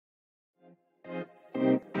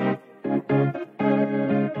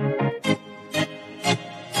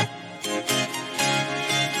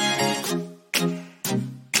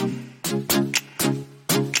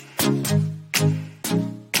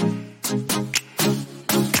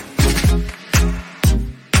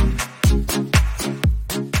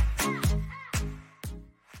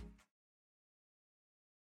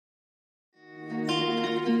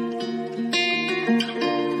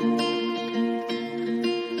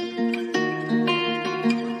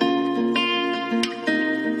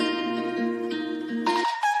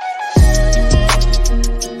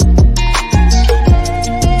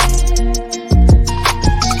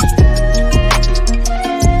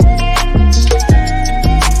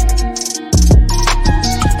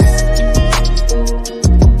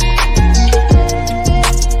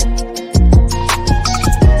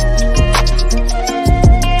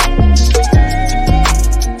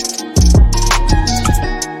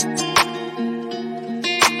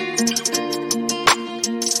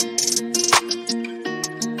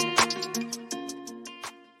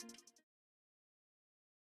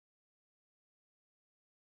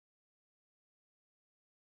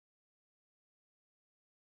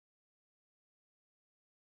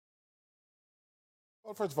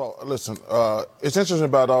Well, first of all, listen, it's interesting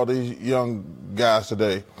about all these young guys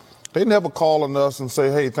today. They never call on us and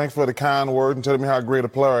say, hey, thanks for the kind word and telling me how great a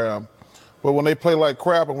player I am. But when they play like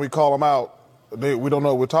crap and we call them out, we don't know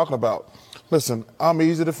what we're talking about. Listen, I'm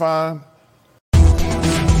easy to find.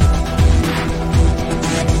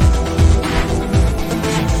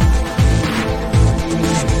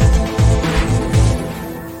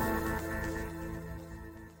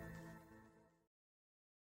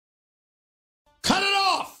 Cut it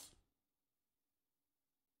off!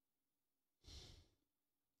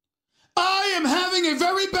 I am having a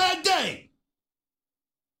very bad day.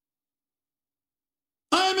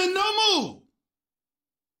 I am in no mood.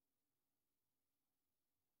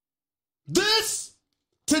 This,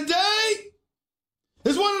 today,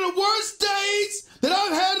 is one of the worst days that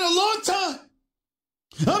I've had in a long time.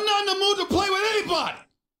 I'm not in the mood to play with anybody.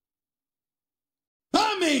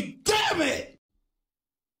 I mean, damn it!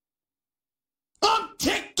 I'm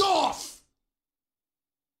ticked off!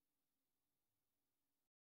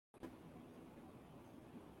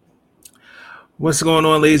 What's going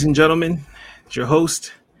on, ladies and gentlemen? It's your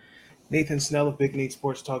host, Nathan Snell of Big Nate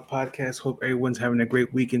Sports Talk Podcast. Hope everyone's having a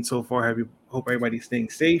great weekend so far. Hope everybody's staying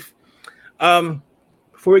safe.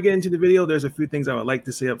 Before we get into the video, there's a few things I would like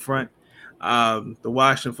to say up front. The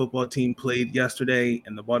Washington football team played yesterday,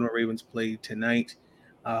 and the Baltimore Ravens played tonight.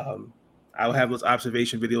 I will have those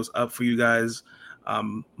observation videos up for you guys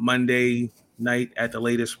Monday night at the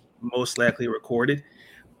latest, most likely recorded.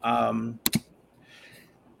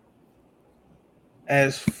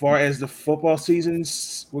 As far as the football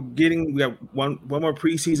seasons, we got one more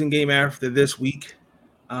preseason game after this week,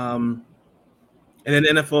 and then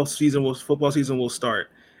the football season will start,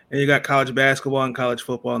 and you got college basketball and college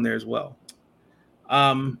football in there as well.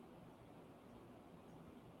 The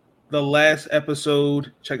last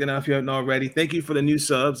episode, check it out if you haven't already. Thank you for the new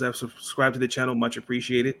subs that have subscribed to the channel, much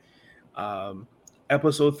appreciated.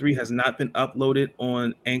 Episode 3 has not been uploaded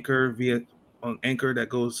on Anchor that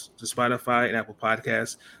goes to Spotify and Apple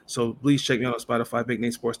Podcasts. So please check me out on Spotify, Big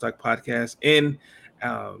Nate Sports Talk Podcast, and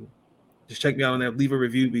just check me out on there. Leave a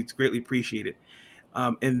review; it's greatly appreciated.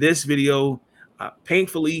 In this video,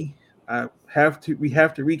 painfully, we have to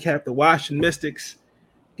recap the Washington Mystics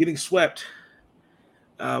getting swept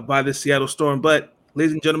by the Seattle Storm. But,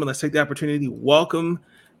 ladies and gentlemen, let's take the opportunity to welcome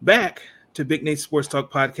back to Big Nate Sports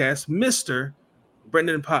Talk Podcast, Mr.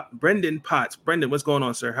 Brendan Potts. Brendan, what's going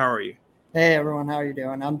on, sir? How are you? Hey everyone, how are you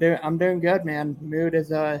doing? I'm doing good, man. Mood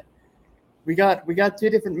is we got two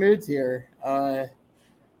different moods here, but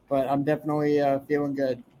I'm definitely feeling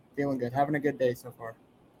good, having a good day so far.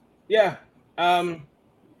 Yeah, having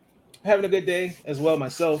a good day as well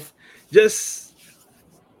myself. Just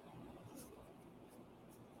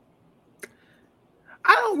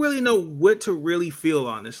I don't really know what to really feel,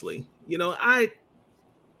 honestly. You know, I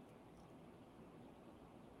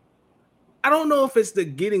don't know if it's the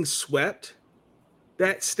getting swept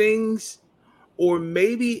that stings, or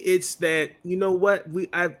maybe it's that, you know what,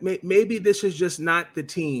 maybe this is just not the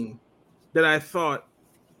team that I thought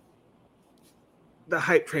the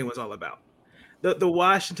hype train was all about. The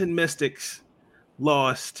Washington Mystics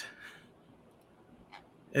lost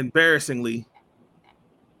embarrassingly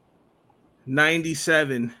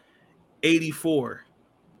 97-84.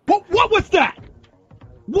 What was that?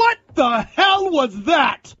 What the hell was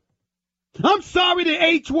that? I'm sorry the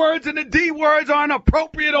H words and the D words aren't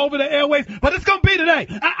appropriate over the airways, but it's going to be today.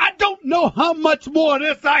 I don't know how much more of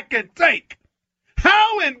this I can take.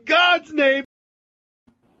 How in God's name?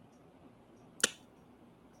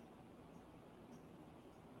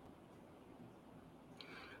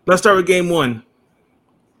 Let's start with game one.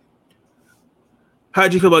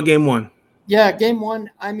 How'd you feel about game one? Yeah, game one,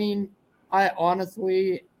 I mean, I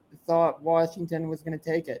honestly thought Washington was going to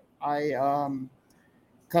take it.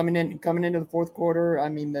 Coming into the fourth quarter, I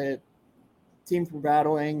mean, the teams were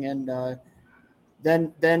battling, and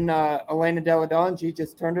then Elena Delle Donne, she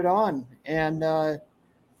just turned it on, and I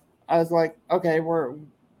was like, okay,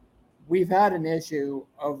 we've had an issue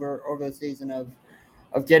over the season of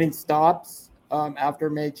getting stops after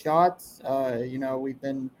made shots. We've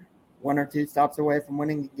been one or two stops away from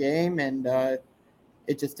winning the game, and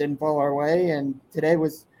it just didn't fall our way. And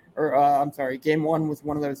game one was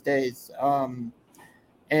one of those days.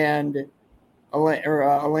 And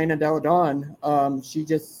Elena Delle Donne, she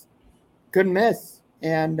just couldn't miss.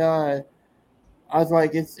 And I was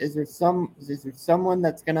like, is there someone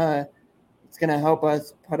that's gonna help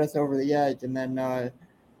us put us over the edge? And then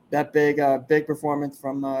that big performance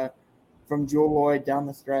from Jewel Lloyd down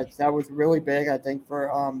the stretch, that was really big, I think, for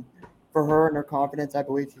her and her confidence. I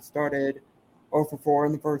believe she started 0 for 4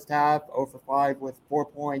 in the first half, 0 for 5 with 4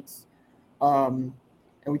 points.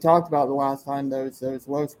 and we talked about the last time those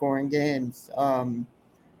low scoring games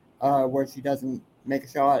where she doesn't make a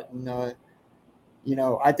shot, and I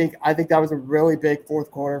think that was a really big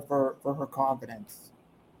fourth quarter for her confidence.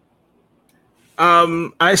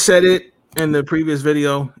 I said it in the previous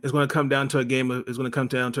video. It's going to come down to a game. It's going to come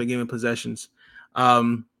down to a game of possessions.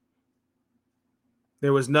 There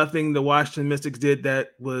was nothing the Washington Mystics did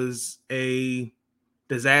that was a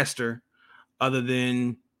disaster, other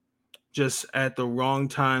than just at the wrong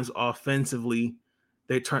times offensively,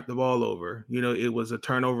 they turned the ball over. It was a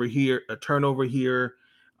turnover here,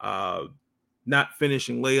 not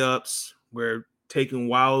finishing layups. We're taking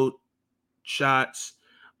wild shots.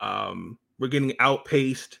 We're getting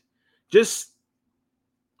outpaced.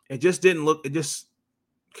 It just didn't look. It just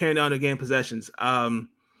came down to game possessions.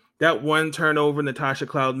 That one turnover Natasha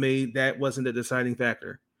Cloud made, that wasn't the deciding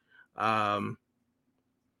factor. Down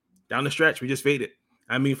the stretch, we just faded.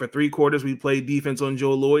 I mean, for 3 quarters, we played defense on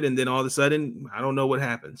Joe Lloyd, and then all of a sudden, I don't know what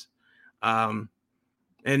happens. And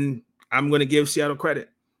I'm going to give Seattle credit.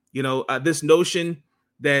 This notion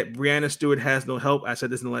that Brianna Stewart has no help, I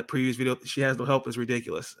said this in the previous video, she has no help is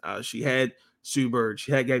ridiculous. She had Sue Bird,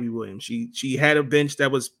 she had Gabby Williams, she had a bench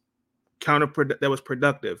that was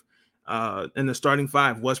productive. And the starting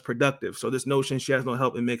 5 was productive. So this notion she has no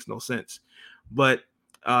help, it makes no sense. But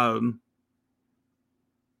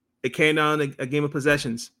it came down to a game of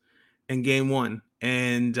possessions in game 1.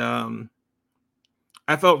 And I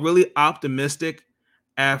felt really optimistic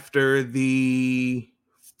after the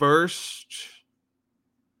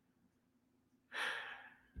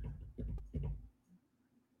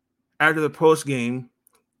post-game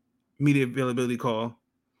media availability call,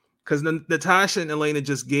 because Natasha and Elena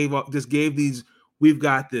just gave these, we've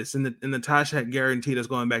got this, and Natasha had guaranteed us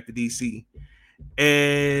going back to DC,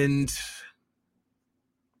 and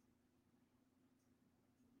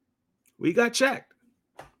we got checked.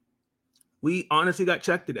 We honestly got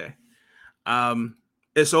checked today.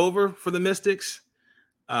 It's over for the Mystics.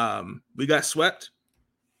 We got swept,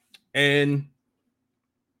 and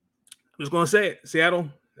I'm just gonna say it, Seattle.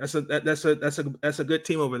 That's a good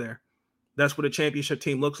team over there. That's what a championship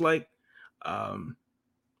team looks like. Even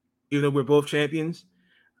though we're both champions,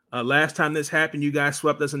 last time this happened, you guys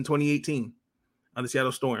swept us in 2018 on the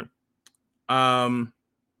Seattle Storm. I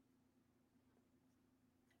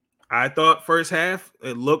thought first half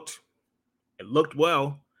it looked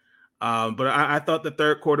well, but I thought the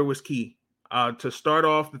third quarter was key. To start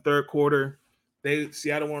off the third quarter,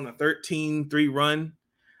 Seattle won a 13-3 run.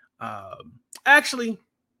 Actually,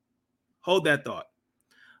 hold that thought.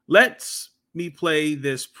 Let's me play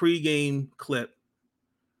this pregame clip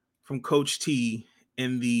from Coach T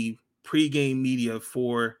in the pregame media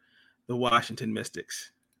for the Washington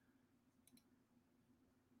Mystics.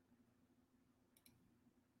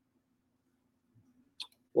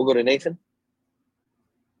 We'll go to Nathan.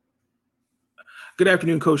 Good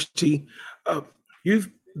afternoon, Coach T.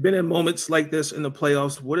 You've been in moments like this in the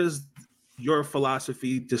playoffs. What is your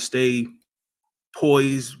philosophy to stay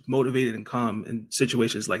poised, motivated, and calm in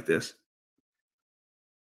situations like this?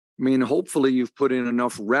 I mean, hopefully you've put in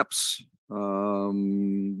enough reps.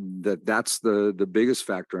 That's the biggest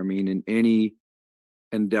factor. I mean, in any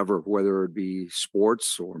endeavor, whether it be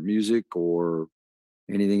sports or music or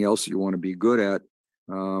anything else that you want to be good at,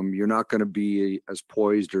 you're not going to be as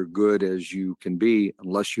poised or good as you can be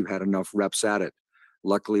unless you've had enough reps at it.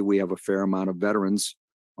 Luckily, we have a fair amount of veterans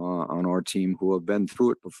on our team who have been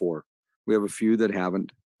through it before. We have a few that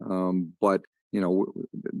haven't, but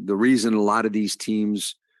the reason a lot of these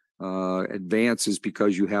teams advance is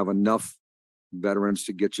because you have enough veterans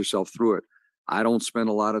to get yourself through it. I don't spend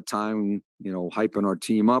a lot of time, hyping our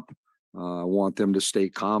team up. I want them to stay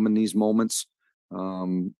calm in these moments.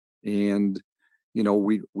 We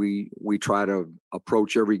try to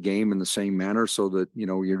approach every game in the same manner so that,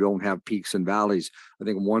 you don't have peaks and valleys. I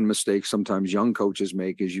think one mistake sometimes young coaches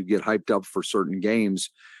make is you get hyped up for certain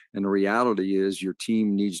games. And the reality is your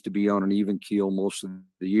team needs to be on an even keel most of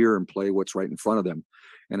the year and play what's right in front of them.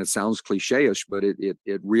 And it sounds cliche-ish, but it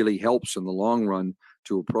really helps in the long run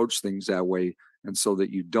to approach things that way. And so that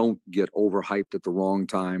you don't get overhyped at the wrong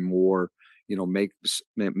time or, make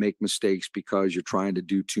mistakes because you're trying to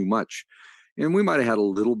do too much. And we might have had a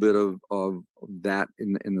little bit of that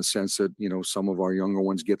in the sense that, some of our younger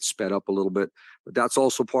ones get sped up a little bit, but that's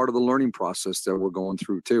also part of the learning process that we're going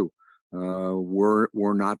through too. We're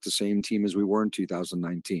not the same team as we were in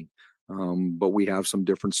 2019, but we have some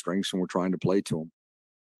different strengths and we're trying to play to them.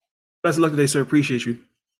 Best of luck today, sir. Appreciate you.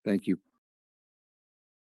 Thank you.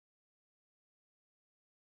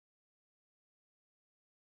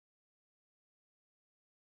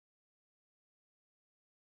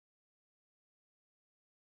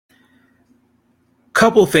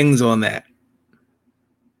 couple things on that.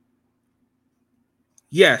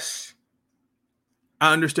 Yes,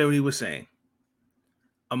 I understand what he was saying.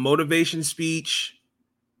 A motivation speech,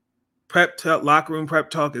 locker room prep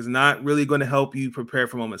talk is not really going to help you prepare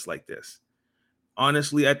for moments like this.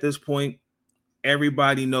 Honestly, at this point,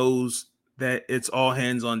 everybody knows that it's all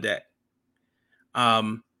hands on deck.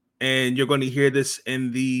 And you're going to hear this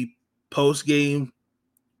in the post-game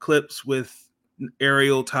clips with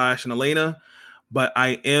Ariel, Tosh, and Elena. But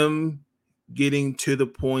I am getting to the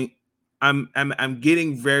point. I'm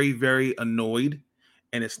getting very, very annoyed,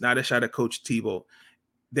 and it's not a shot at Coach Tebow,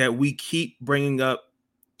 that we keep bringing up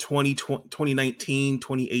 2019,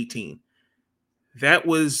 2018. That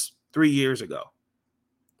was 3 years ago.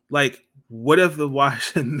 Like, what have the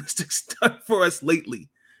Washington Mystics done for us lately?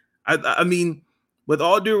 I mean, with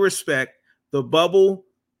all due respect, the bubble,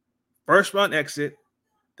 first round exit,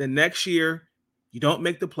 the next year, you don't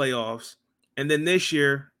make the playoffs, and then this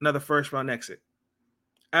year, another first round exit.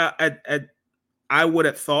 I would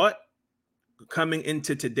have thought, coming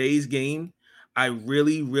into today's game, I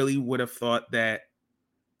really, really would have thought that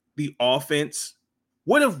the offense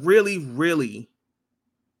would have really, really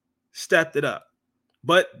stepped it up.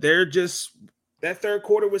 But that third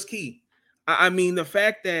quarter was key. I mean, the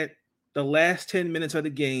fact that the last 10 minutes of the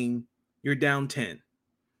game, you're down 10.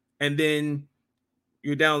 And then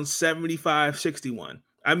you're down 75-61.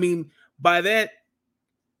 I mean, by that,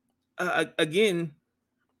 again,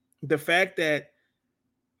 the fact that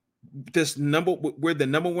we're the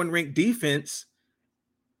number one ranked defense,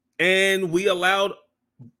 and we allowed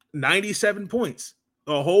 97 points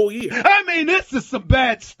a whole year. I mean, this is some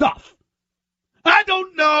bad stuff. I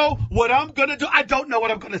don't know what I'm going to do. I don't know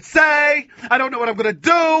what I'm going to say. I don't know what I'm going to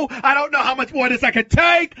do. I don't know how much more of this I can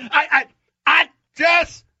take. I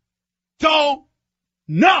just don't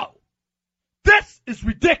know. This is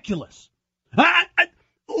ridiculous.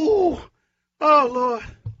 Oh, Lord.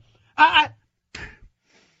 I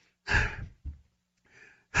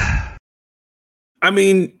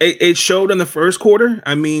mean, it showed in the first quarter.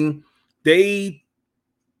 I mean, I'm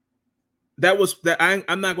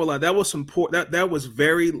not gonna lie, that was some poor, that was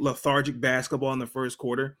very lethargic basketball in the first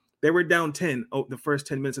quarter. They were down 10 the first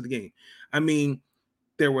 10 minutes of the game. I mean,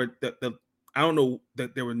 there were I don't know,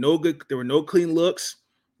 that there were no clean looks.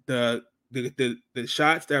 The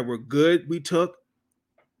shots that were good we took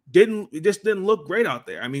just didn't look great out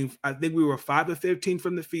there. I mean, I think we were 5 of 15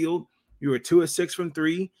 from the field. We were 2 of 6 from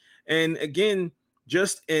 3. And again,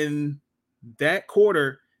 just in that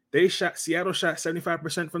quarter, Seattle shot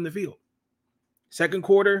 75% from the field. Second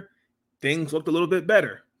quarter, things looked a little bit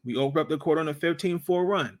better. We opened up the quarter on a 15-4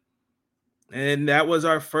 run. And that was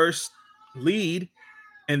our first lead.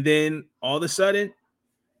 And then all of a sudden,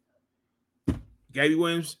 Gabby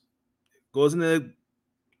Williams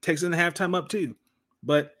takes in the halftime up too.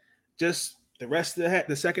 But just the rest of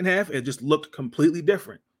the second half, it just looked completely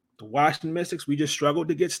different. The Washington Mystics, we just struggled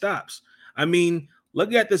to get stops. I mean,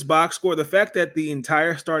 looking at this box score, the fact that the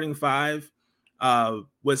entire starting five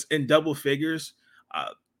was in double figures,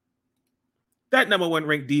 that number one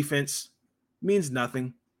ranked defense means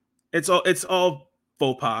nothing. It's all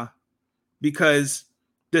faux pas, because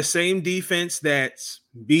the same defense that's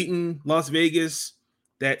beaten Las Vegas,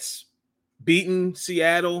 that's beaten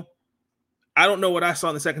Seattle, I don't know what I saw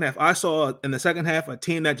in the second half. I saw in the second half a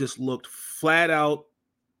team that just looked flat out.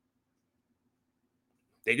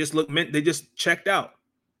 They just checked out.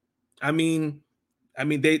 I mean,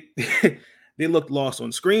 they they looked lost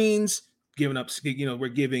on screens, giving up.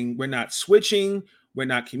 We're not switching. We're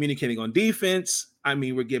not communicating on defense. I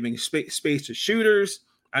mean, we're giving space to shooters.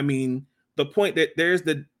 I mean, the point that there's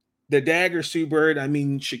the dagger Sue Bird. I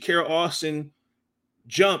mean, Shakira Austin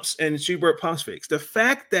jumps and Sue Bird pumps fakes. The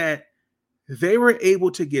fact that they were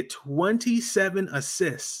able to get 27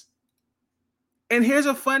 assists. And here's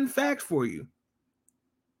a fun fact for you.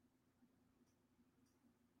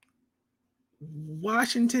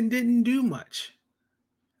 Washington didn't do much.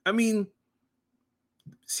 I mean,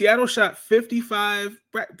 Seattle shot 55,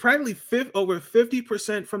 probably over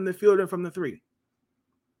 50% from the field and from the three.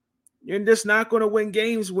 You're just not going to win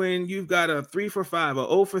games when you've got a 3 for 5, a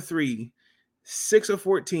 0 for 3, 6 of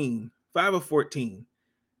 14, 5 of 14.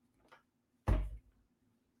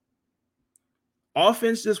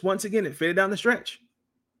 Offense just, once again, it faded down the stretch.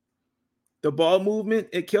 The ball movement,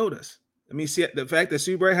 it killed us. I mean, see, the fact that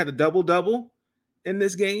Sue Bird had a double-double in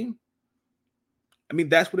this game, I mean,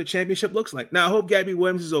 that's what a championship looks like. Now, I hope Gabby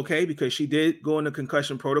Williams is okay, because she did go into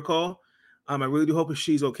concussion protocol. I really do hope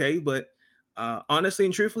she's okay. But honestly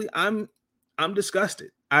and truthfully, I'm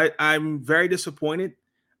disgusted. I'm very disappointed.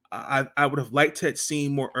 I would have liked to have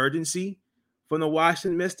seen more urgency from the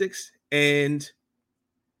Washington Mystics. And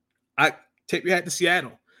I tip your hat to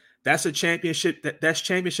Seattle. That's a championship. That's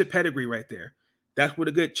championship pedigree right there. That's what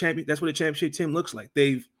a good champion. That's what a championship team looks like.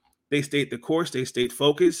 They stayed the course. They stayed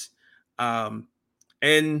focused,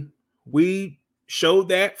 and we showed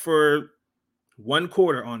that for one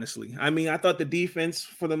quarter. Honestly, I mean, I thought the defense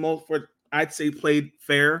for the most part, I'd say, played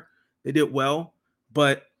fair. They did well,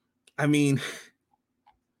 but I mean,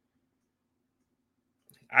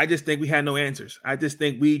 I just think we had no answers. I just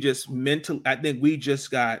think we just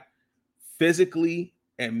got physically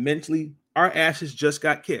and mentally, our asses just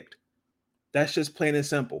got kicked. That's just plain and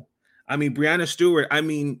simple. I mean, Brianna Stewart,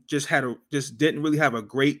 just didn't really have a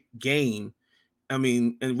great game. I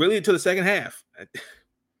mean, and really until the second half.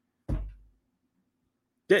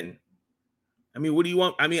 Didn't. I mean, what do you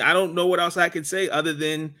want? I mean, I don't know what else I could say other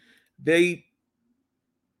than this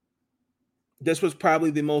was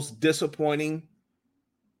probably the most disappointing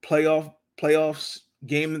playoffs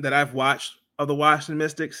game that I've watched of the Washington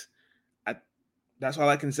Mystics. That's all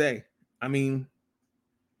I can say. I mean,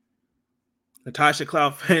 Natasha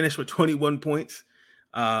Cloud finished with 21 points.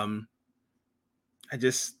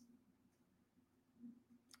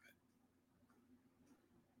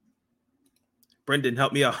 Brendan,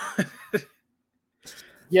 help me out.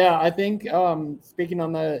 Yeah, I think speaking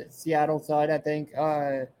on the Seattle side, I think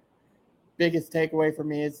biggest takeaway for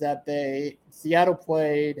me is that Seattle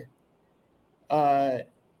played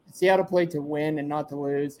to win and not to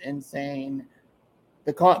lose, and saying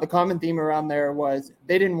the common theme around there was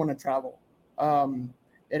they didn't want to travel.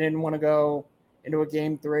 They didn't want to go into a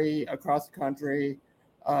game 3 across the country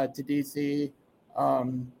to DC.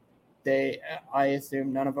 I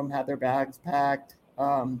assume none of them had their bags packed,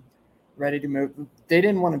 ready to move. They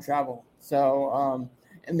didn't want to travel, so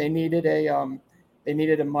and they needed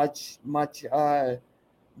a much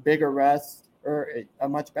bigger rest, or a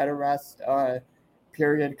much better rest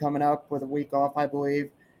period coming up with a week off, I believe,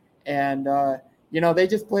 and they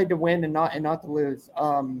just played to win and not to lose.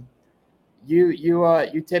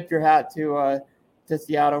 You tipped your hat to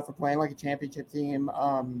Seattle for playing like a championship team.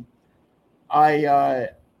 I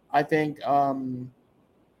think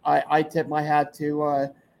I tip my hat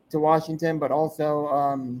to Washington, but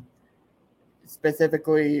also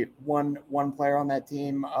specifically one player on that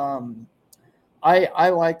team. I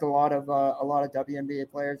like a lot of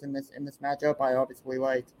WNBA players in this matchup. I obviously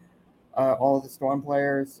like all of the Storm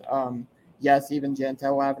players. Yes, even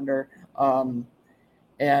Jantel Lavender.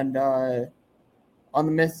 And on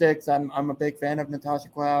the Mystics, I'm a big fan of Natasha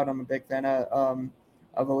Cloud. I'm a big fan of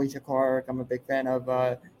Alicia Clark. I'm a big fan of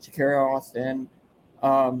Shakira Austin.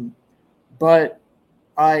 But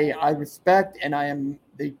I respect, and I am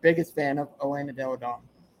the biggest fan of Elena Delle Donne,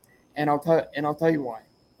 and I'll tell you why.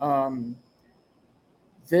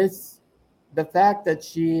 The fact that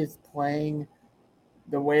she is playing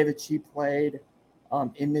the way that she played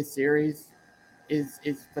in this series is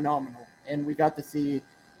phenomenal, and we got to see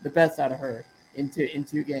the best out of her in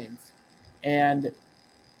two games. And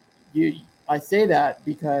I say that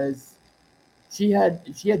because she had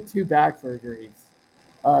 2 back surgeries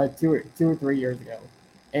 2 or 3 years ago,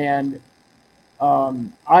 and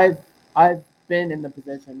I've been in the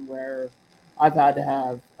position where I've had to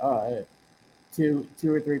have 2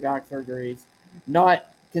 or 3 back surgeries,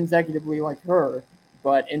 not consecutively like her,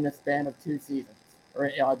 but in the span of 2 seasons, or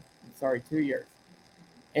 2 years.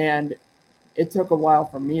 And it took a while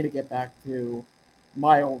for me to get back to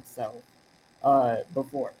my old self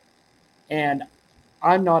before. And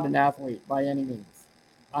I'm not an athlete by any means.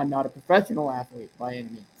 I'm not a professional athlete by any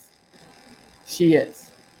means. She is.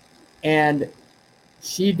 And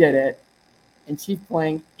she did it, and she's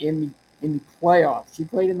playing in the playoffs. She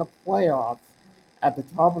played in the playoffs at the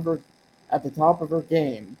top of her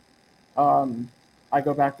game. I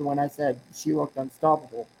go back to when I said she looked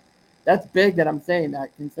unstoppable. That's big that I'm saying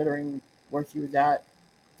that, considering where she was at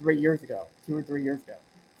 2 or 3 years ago.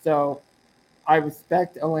 So I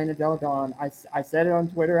respect Elena Delle Donne. I said it on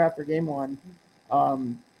Twitter after game 1.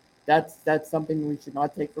 That's something we should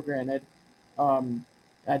not take for granted.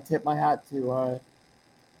 I tip my hat to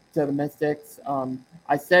the Mystics.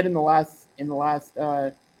 I said in the last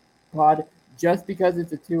pod, just because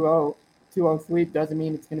it's a 2-0 sweep doesn't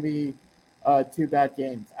mean it's going to be 2 bad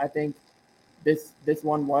games. I think this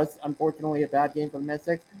one was unfortunately a bad game for the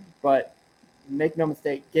Mystics, but make no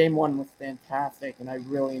mistake, game 1 was fantastic, and I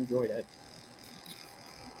really enjoyed it.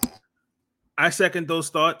 I second those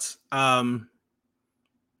thoughts. And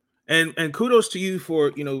kudos to you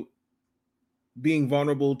for, being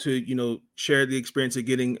vulnerable to, share the experience of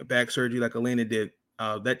getting back surgery like Elena did.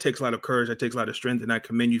 That takes a lot of courage. That takes a lot of strength, and I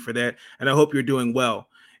commend you for that. And I hope you're doing well.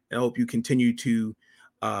 And I hope you continue to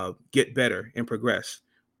get better and progress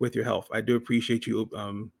with your health. I do appreciate you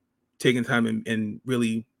taking time and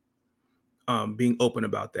really being open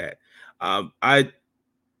about that. I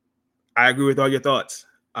agree with all your thoughts.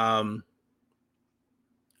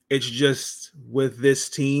 It's just with this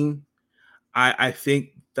team, I think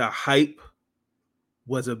the hype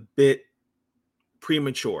was a bit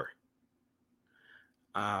premature.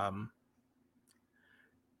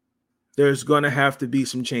 There's going to have to be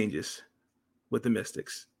some changes with the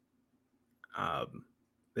Mystics.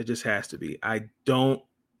 There just has to be. I don't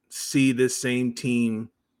see this same team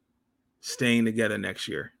staying together next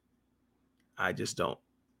year. I just don't.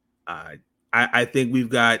 I think we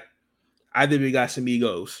got some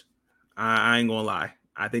egos. I ain't gonna lie.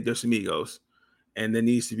 I think there's some egos, and there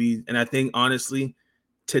needs to be. And I think honestly,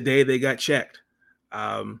 today they got checked.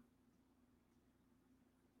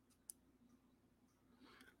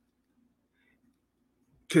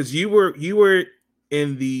 Because we were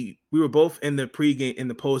both in the pregame, in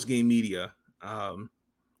the postgame media.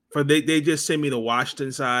 They just sent me the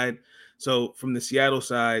Washington side. So from the Seattle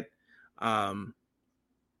side, I'm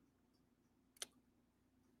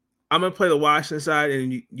gonna play the Washington side,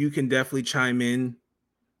 and you can definitely chime in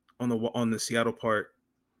on the Seattle part.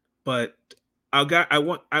 But I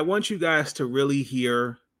want you guys to really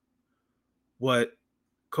hear what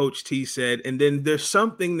Coach T said, and then there's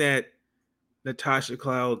something that Natasha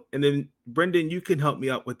Cloud, and then Brendan, you can help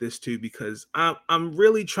me out with this too, because I'm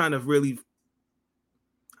really trying to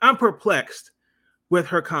I'm perplexed with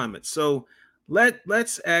her comments. So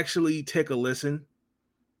let's actually take a listen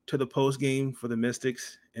to the post game for the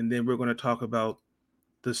Mystics, and then we're going to talk about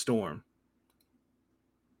the Storm.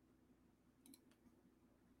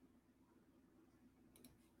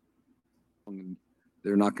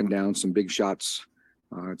 They're knocking down some big shots.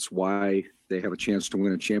 It's why they have a chance to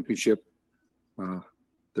win a championship.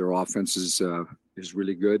 Their offense is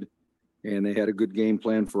really good, and they had a good game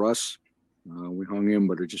plan for us. We hung in,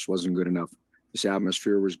 but it just wasn't good enough. This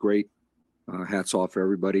atmosphere was great. Hats off to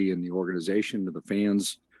everybody in the organization, to the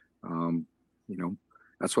fans.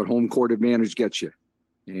 That's what home court advantage gets you,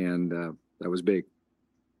 and that was big.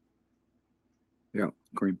 Yeah,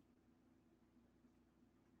 Kareem.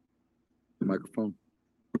 The microphone.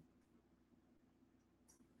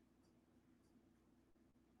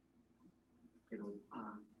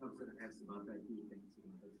 I was going to ask about that defense. You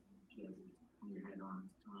had your head on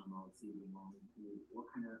all season long. What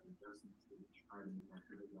kind of adjustments did you try to make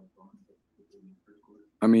after the first quarter?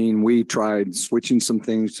 I mean, we tried switching some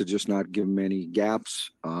things to just not give them any gaps.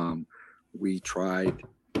 We tried,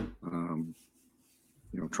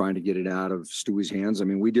 trying to get it out of Stewie's hands. I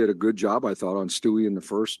mean, we did a good job, I thought, on Stewie in the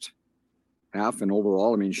first half. And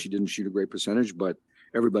overall, I mean, she didn't shoot a great percentage, but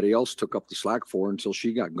everybody else took up the slack for her until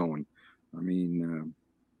she got going. I mean,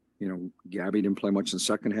 Gabby didn't play much in the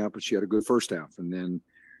second half, but she had a good first half. And then,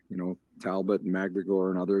 Talbot and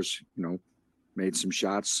Magregor and others, made some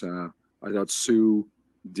shots. I thought Sue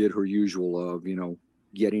did her usual of,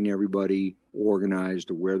 getting everybody organized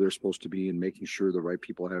to where they're supposed to be and making sure the right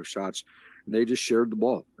people have shots. And they just shared the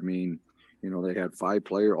ball. I mean, they had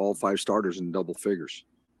all 5 starters in double figures.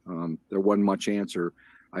 There wasn't much answer.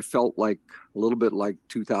 I felt like a little bit like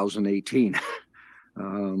 2018.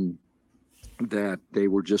 That they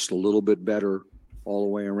were just a little bit better all the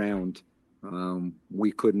way around.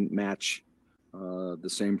 We couldn't match the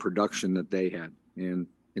same production that they had. And,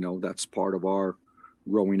 that's part of our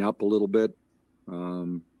growing up a little bit.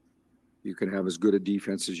 You can have as good a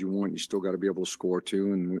defense as you want. You still got to be able to score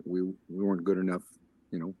too. And we weren't good enough,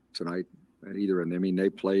 tonight at either end. I mean,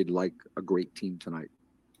 they played like a great team tonight.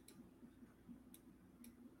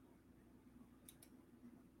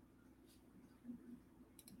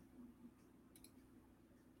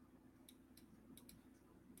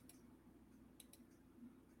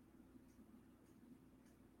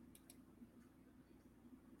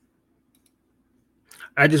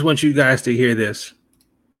 I just want you guys to hear this.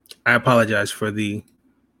 I apologize for the.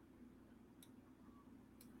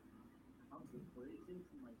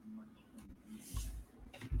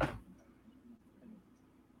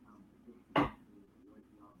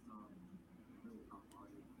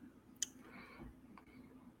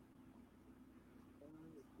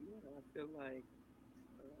 I feel like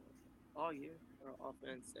all year our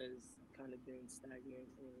offense has kind of been stagnant,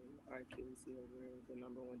 and our Achilles heel, we're the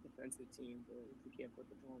number 1 defensive team, but if we can't put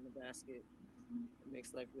the ball in the basket, it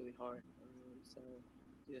makes life really hard. So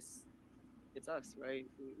just it's us, right?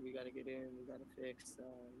 We got to get in, we got to fix,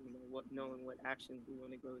 knowing what actions we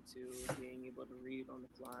want to go to, being able to read on the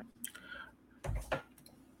fly.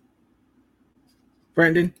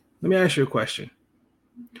 Brandon, let me ask you a question.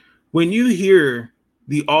 When you hear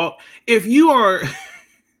if you are,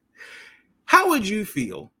 how would you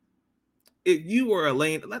feel if you were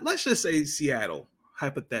Elaine, let's just say Seattle,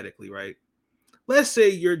 hypothetically, right? Let's say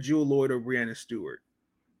you're Jewel Lloyd or Brianna Stewart,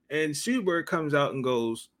 and Schubert comes out and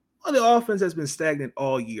goes, "Well, the offense has been stagnant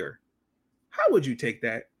all year." How would you take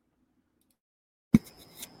that?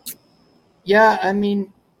 Yeah, I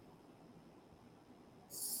mean,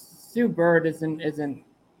 Sue Bird isn't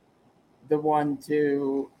the one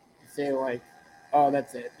to say like, oh,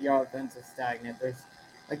 that's it. The offense is stagnant.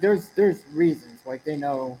 There's reasons. Like they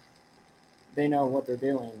know what they're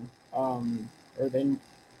doing. Or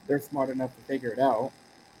they're smart enough to figure it out.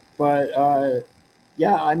 But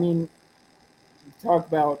yeah, I mean, talk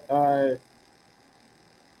about uh,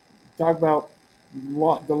 talk about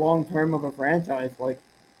the long term of a franchise. Like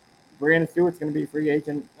Brianna Stewart's going to be a free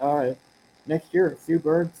agent next year. Sue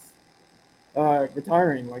Bird's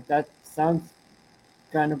retiring. Like that sounds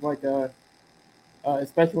kind of like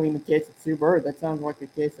especially in the case of Sue Bird, that sounds like a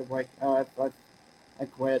case of like, I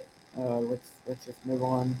quit. Let's just move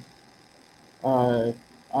on. Uh,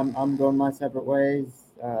 I'm going my separate ways.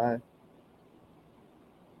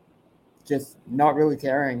 Just not really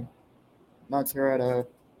caring. Not sure how to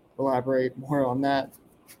elaborate more on that.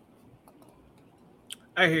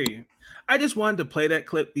 I hear you. I just wanted to play that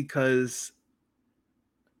clip because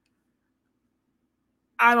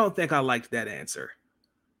I don't think I liked that answer.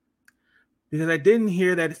 Because I didn't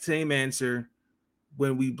hear that same answer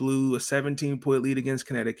when we blew a 17-point lead against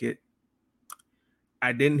Connecticut.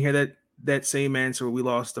 I didn't hear that same answer when we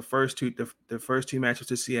lost the first two matches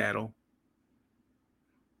to Seattle.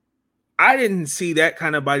 I didn't see that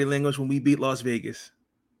kind of body language when we beat Las Vegas.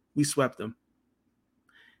 We swept them.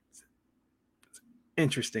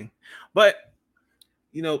 Interesting. But,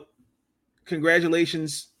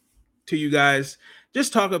 congratulations to you guys.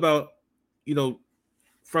 Just talk about,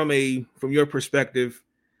 from your perspective,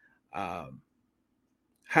 how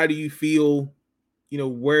do you feel,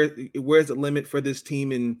 where's the limit for this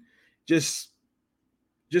team, and just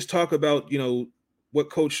talk about, what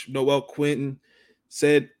Coach Noelle Quinn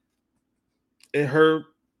said in her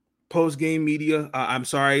post-game media. I'm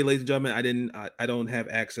sorry, ladies and gentlemen, I don't have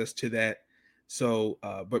access to that. So,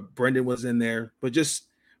 but Brendan was in there. But just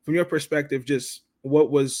from your perspective, just what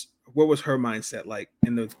was her mindset like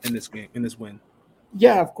in this game, in this win?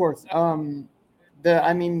 Yeah, of course. I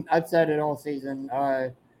mean, I've said it all season.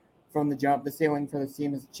 From the jump, the ceiling for this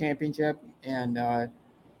team is a championship, and I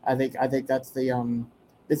think that's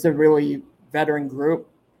it's a really veteran group,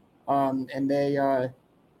 and they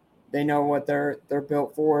know what they're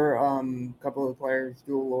built for. A couple of the players,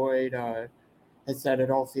 Jewel Lloyd, has said it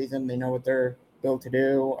all season. They know what they're built to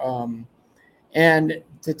do. And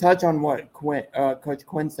to touch on what Coach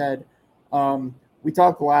Quinn said, we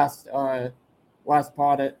talked last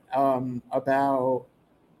pod about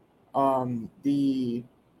the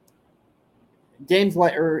games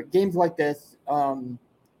like this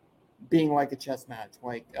being like a chess match,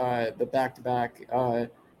 like the back-to-back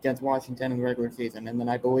against Washington in the regular season, and then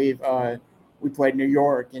I believe we played New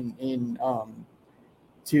York in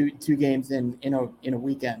two games in a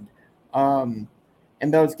weekend, and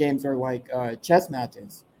those games are like chess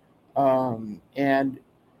matches. And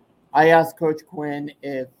I asked Coach Quinn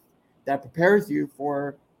if that prepares you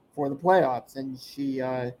for the playoffs, and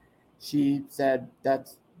she said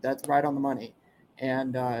that's right on the money,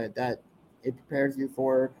 and that it prepares you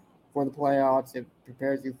for the playoffs. It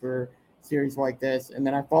prepares you for series like this. And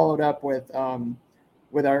then I followed up with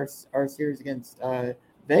our series against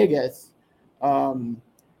Vegas.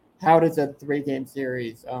 How does a 3-game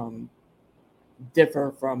series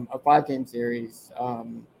differ from a 5-game series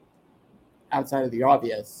outside of the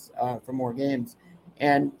obvious for more games?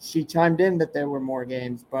 And she chimed in that there were more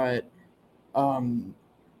games, but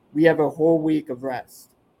we have a whole week of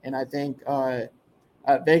rest, and I think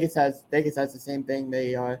Vegas has the same thing.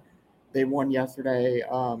 They won yesterday,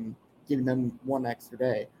 giving them one extra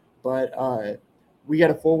day. But we got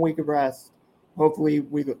a full week of rest. Hopefully,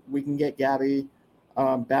 we can get Gabby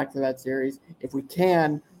back for that series. If we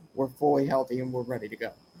can, we're fully healthy and we're ready to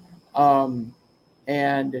go.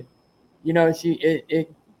 And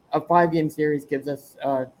a 5-game series gives us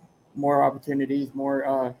more opportunities,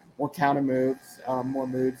 more counter moves, more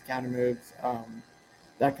moves, counter moves,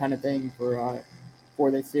 that kind of thing for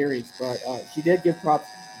this series. But she did give props.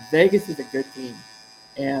 Vegas is a good team,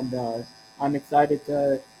 and I'm excited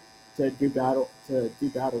to do battle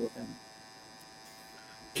with them.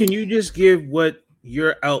 Can you just give what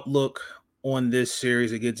your outlook on this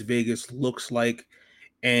series against Vegas looks like?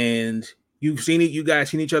 And you guys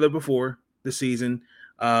seen each other before the season.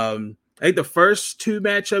 I think the first 2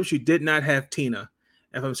 matchups you did not have Tina,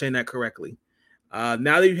 if I'm saying that correctly. Now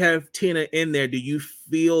that you have Tina in there, do you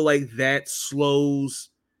feel like that slows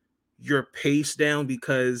your pace down,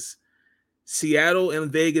 because Seattle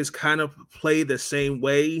and Vegas kind of play the same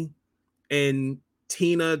way. And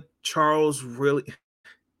Tina Charles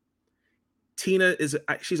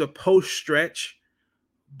she's a post stretch,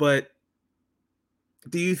 but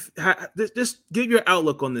do you just give your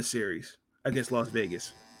outlook on this series against Las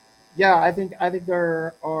Vegas? Yeah, I think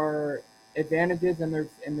there are advantages and there's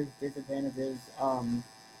disadvantages.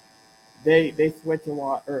 They switch a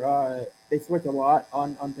lot, or they switch a lot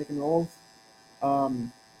on pick and rolls.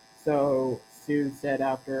 Um, so Sue said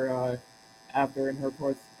after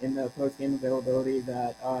in the post game availability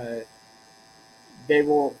that they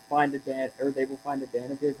will find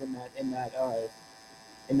advantages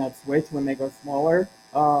in that switch when they go smaller.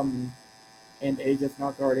 And Asia's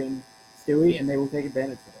not guarding Stewie, and they will take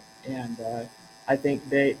advantage of it. And I think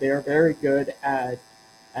they are very good at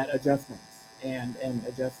adjustments and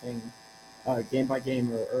adjusting game by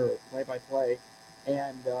game or play by play.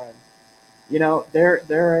 And they're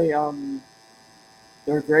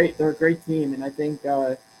a great team, and I think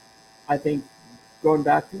going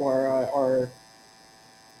back to our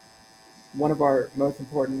one of our most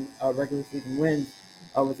important regular season wins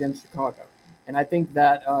was in Chicago, and I think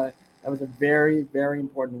that was a very very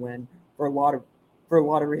important win for a lot of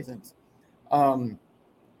reasons. Um,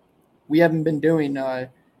 we haven't been doing that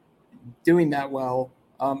well,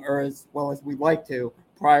 or as well as we'd like to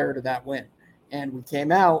prior to that win, and we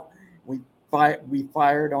came out, we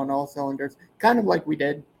fired on all cylinders, kind of like we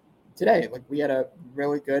did today. Like we had a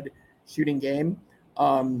really good shooting game.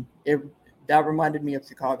 It That reminded me of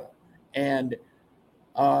Chicago, and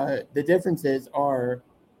the differences are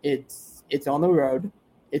it's on the road,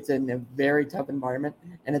 it's in a very tough environment,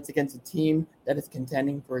 and it's against a team that is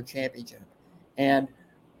contending for a championship. And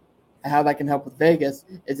how that can help with Vegas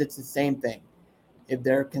is it's the same thing. If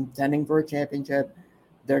they're contending for a championship,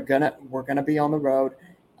 we're gonna be on the road.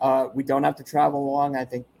 We don't have to travel long, I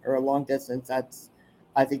think, or a long distance.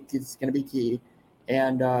 I think it's gonna be key.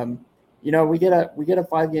 And we get a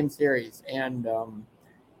 5-game series, and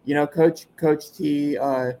Coach T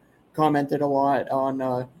commented a lot on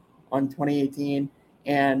 2018,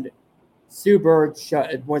 and Sue Bird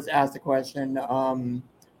was asked a question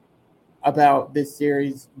about this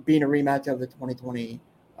series being a rematch of the 2020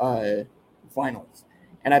 finals,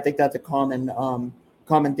 and I think that's a common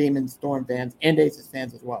theme in Storm fans and Aces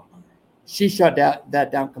fans as well. She shut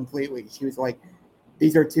that down completely. She was like,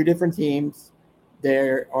 "These are two different teams.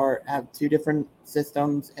 Have two different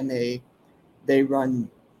systems, and they run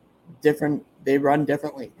different. They run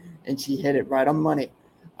differently." And she hit it right on the money.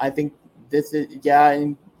 I think this is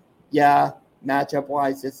matchup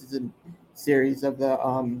wise, this is a series of the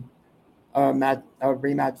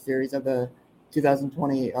rematch series of the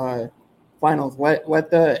 2020 finals.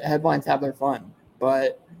 Let the headlines have their fun,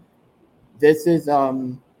 but this is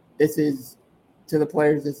to the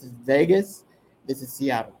players. This is Vegas. This is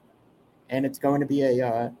Seattle, and it's going to be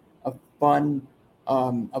a fun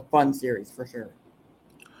series for sure.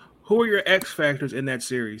 Who are your X factors in that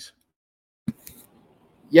series?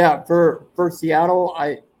 Yeah, for Seattle,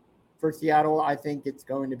 I think it's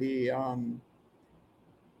going to be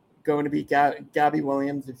Gabby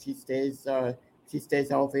Williams if she stays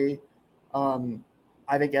healthy.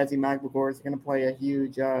 I think Ezzy McGregor is going to play a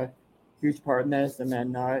huge part in this, and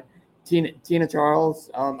then Tina Charles.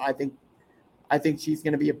 I think she's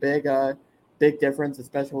going to be a big difference,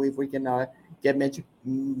 especially if we can get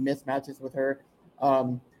mismatches with her.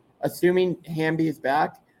 Assuming Hamby is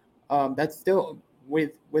back, that's still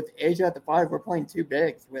with Asia at the 5. We're playing 2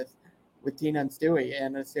 bigs with Tina and Stewie,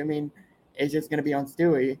 and assuming Asia's going to be on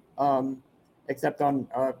Stewie, except on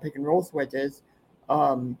pick and roll switches.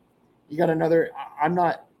 You got another. I'm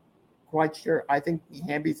not quite sure. I think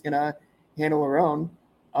Hamby's going to handle her own,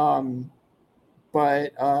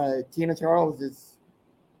 but Tina Charles is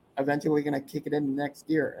eventually going to kick it in next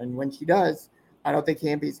year, and when she does, I don't think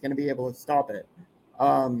Hamby's going to be able to stop it.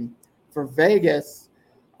 For Vegas,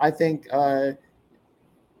 I think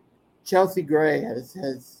Chelsea Gray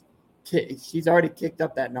she's already kicked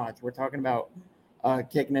up that notch. We're talking about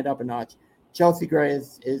kicking it up a notch. Chelsea Gray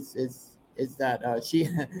is that she,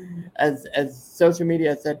 as social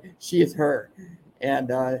media said, she is her, and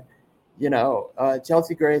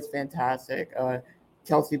Chelsea Gray is fantastic.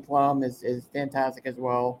 Kelsey Plum is fantastic as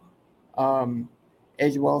well.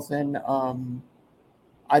 Asia Wilson,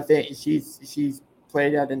 I think she's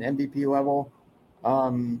played at an MVP level.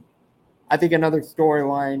 I think another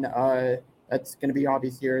storyline that's going to be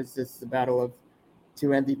obvious here is the battle of 2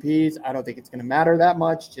 MVPs. I don't think it's going to matter that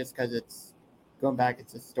much just because it's going back.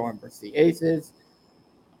 It's a Storm versus the Aces,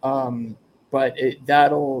 but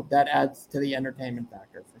that adds to the entertainment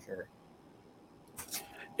factor for sure.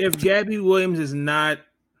 if Gabby Williams is not,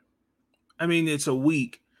 I mean, it's a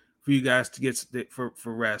week for you guys to get for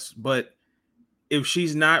rest, but if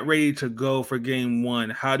she's not ready to go for game one,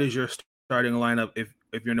 how does your starting lineup, if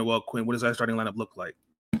you're Noelle Quinn, what does that starting lineup look like?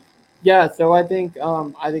 Yeah, so I think it's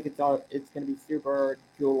going to be Super,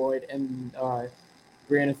 Jewel Lloyd, and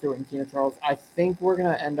Brianna Stewart and Tina Charles. I think we're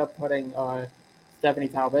going to end up putting Stephanie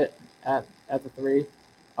Talbot at the 3.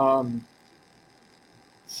 I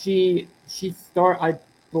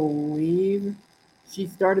believe she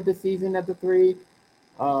started the season at the 3.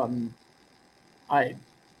 I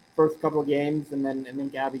first couple of games, and then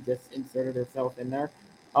Gabby just inserted herself in there.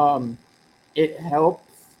 It helps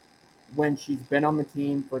when she's been on the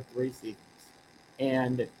team for 3 seasons,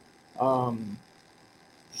 and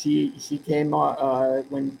she came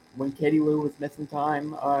when Katie Lou was missing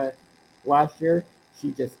time last year.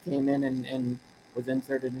 She just came in and was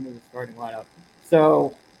inserted into the starting lineup.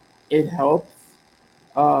 So it helps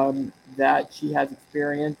that she has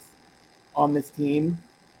experience on this team,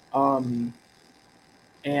 and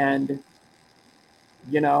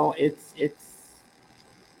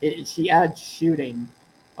she adds shooting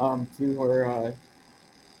to her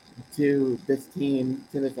to this team,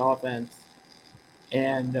 to this offense,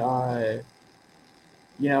 and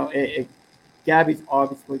Gabby's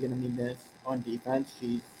obviously going to need this on defense.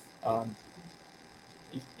 She's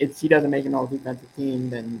if she doesn't make an all defensive team,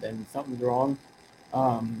 then something's wrong.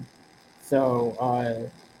 So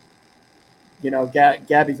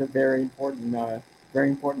Gabby's a very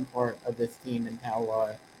important part of this team and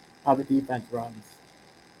how the defense runs.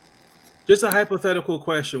 Just a hypothetical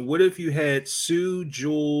question: what if you had Sue,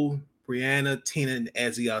 Jewel, Brianna, Tina, and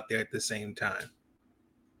Ezzy out there at the same time?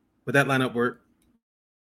 Would that lineup work?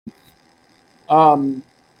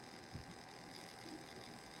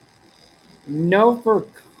 No, for a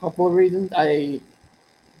couple of reasons.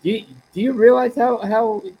 Do you realize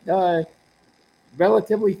how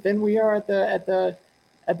relatively thin we are at the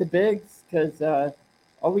bigs? Because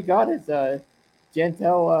all we got is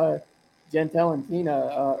Jantel and Tina,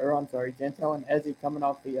 or I'm sorry, Jantel and Ezzy coming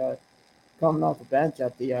off the bench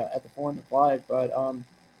at the 4 and the 5. But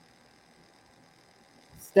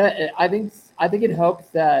I think it helps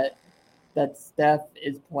that Steph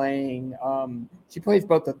is playing. She plays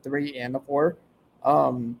both the 3 and the 4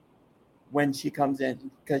 when she comes in,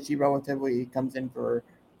 because she relatively comes in for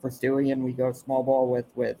Stewie, and we go small ball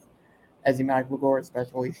with Ezzy McElgore,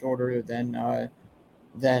 especially shorter than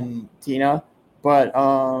Tina. But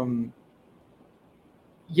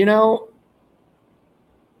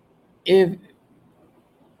if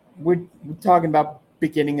we're talking about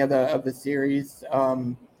beginning of the series,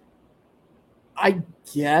 I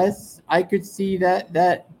guess I could see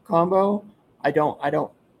that combo. I don't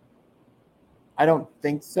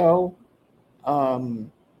think so. I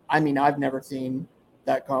mean, I've never seen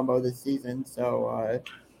that combo this season, so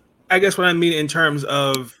I guess what I mean in terms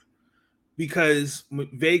of, because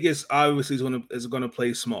Vegas obviously is going to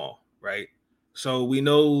play small, right? So we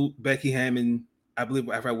know Becky Hammond. I believe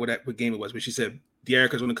I forgot what game it was, but she said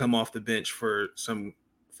De'Erica's going to come off the bench for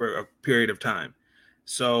a period of time.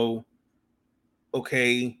 So,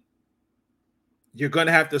 okay, you're going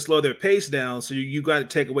to have to slow their pace down. So you got to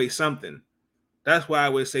take away something. That's why I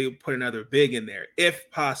would say put another big in there if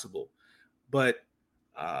possible. But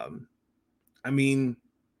I mean,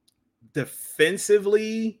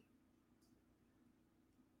 defensively,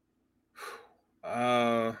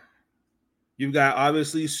 you've got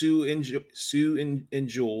obviously Sue and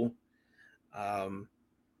Jewel. I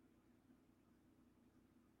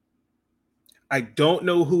don't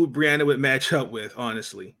know who Brianna would match up with,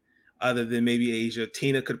 honestly, other than maybe Asia.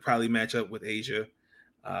 Tina could probably match up with Asia.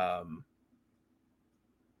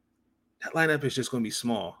 That lineup is just going to be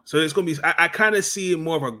small. So it's going to be, I kind of see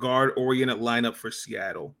more of a guard-oriented lineup for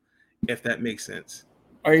Seattle, if that makes sense.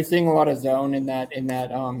 Are you seeing a lot of zone in that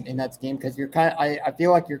scheme? Because you're I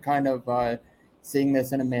feel like you're kind of seeing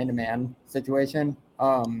this in a man-to-man situation.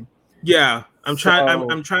 Yeah, I'm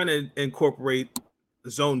trying to incorporate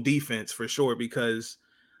zone defense for sure, because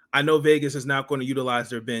I know Vegas is not going to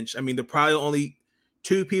utilize their bench. I mean, they're probably only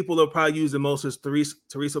 2 people they'll probably use the most is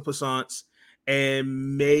Teresa Plaisance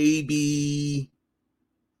and maybe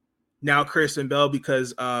now Kirsten Bell,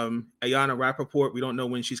 because Ayanna Rappaport, we don't know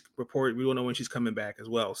when she's reported. We don't know when she's coming back as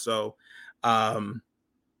well. So yeah,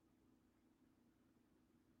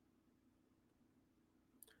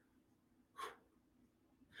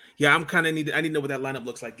 I'm kind of I need to know what that lineup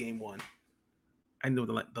looks like game 1. I know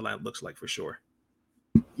what the lineup looks like for sure.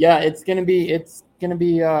 Yeah, it's gonna be a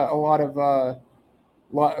lot of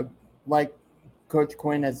like Coach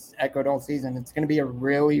Quinn has echoed all season. It's gonna be a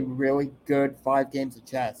really, really good 5 games of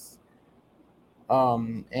chess.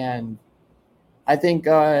 And I think,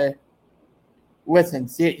 listen,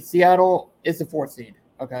 Seattle is the 4th seed,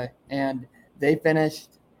 okay, and they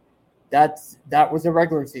finished. That was a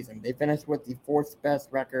regular season. They finished with the 4th best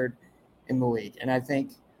record in the league, and I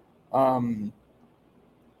think, I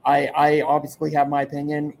obviously have my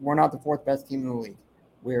opinion. We're not the 4th best team in the league.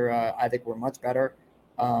 I think we're much better.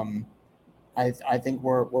 I think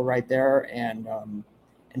we're right there, and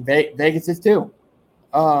Vegas is too.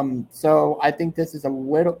 So I think this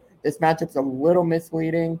matchup's a little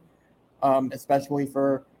misleading, especially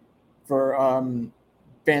for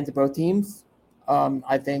fans of both teams.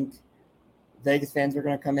 I think Vegas fans are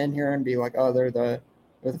going to come in here and be like, oh, they're the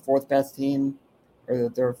 4th best team, or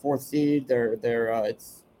they're 4th seed.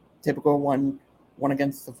 It's typical one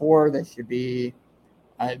against the 4. They should be.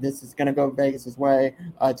 This is going to go Vegas's way.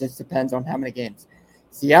 It just depends on how many games.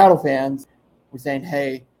 Seattle fans were saying,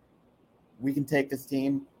 hey, we can take this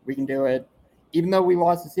team. We can do it. Even though we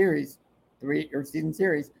lost the season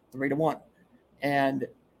series 3-1. And,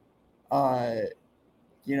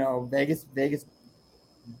 Vegas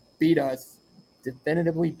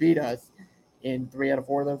definitively beat us in 3 out of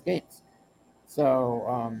 4 of those games.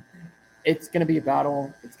 So it's going to be a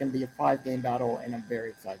battle. It's going to be a 5-game battle, and I'm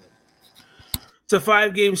very excited. It's a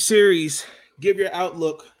 5-game series. Give your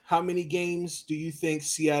outlook. How many games do you think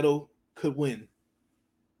Seattle could win?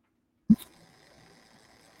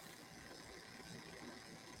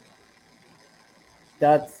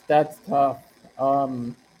 That's tough.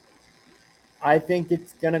 I think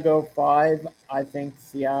it's gonna go 5. I think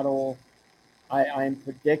Seattle. I'm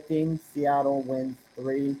predicting Seattle wins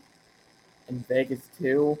 3 and Vegas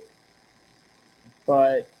 2.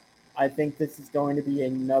 But I think this is going to be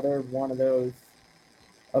another one of those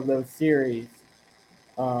series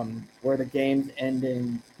where the games end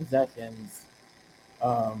in possessions,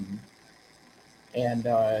 and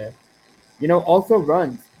also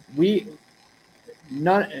runs.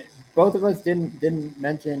 None Both of us didn't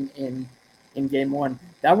mention in game 1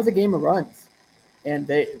 that was a game of runs, and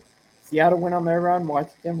Seattle went on their run,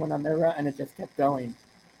 Washington went on their run, and it just kept going.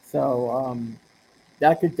 So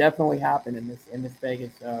that could definitely happen in this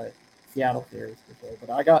Vegas Seattle series for sure. But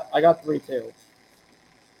I got 3 too.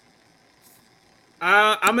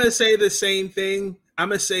 I'm gonna say the same thing. I'm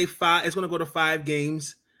gonna say 5. It's gonna go to 5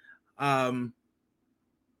 games.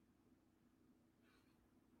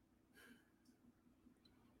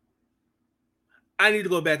 I need to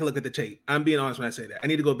go back and look at the tape. I'm being honest when I say that. I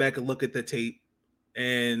need to go back and look at the tape,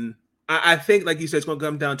 and I think, like you said, it's going to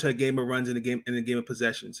come down to a game of runs and a game of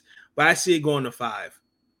possessions. But I see it going to 5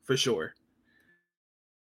 for sure.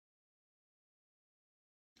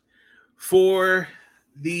 For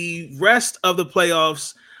the rest of the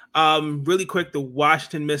playoffs, really quick, the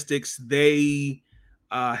Washington Mystics, they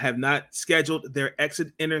have not scheduled their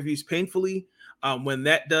exit interviews painfully. When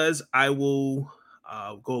that does, I will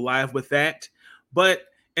go live with that. But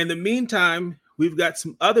in the meantime, we've got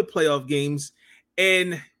some other playoff games,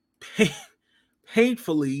 and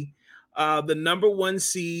painfully, the number 1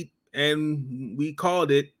 seed, and we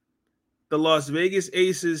called it, the Las Vegas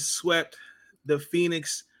Aces swept the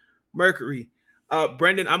Phoenix Mercury.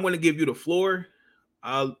 Brendan, I'm going to give you the floor.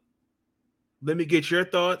 Let me get your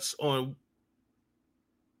thoughts on.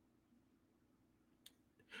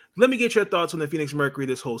 Let me get your thoughts on the Phoenix Mercury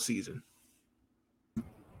this whole season.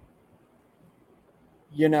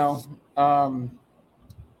 The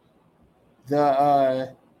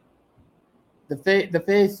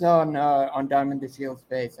face on Diamond DeShield's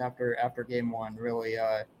face after game 1 really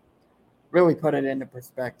put it into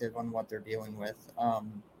perspective on what they're dealing with.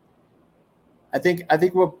 I think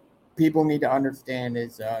what people need to understand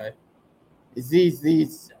is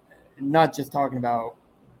these not just talking about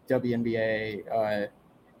WNBA,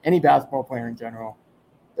 any basketball player in general.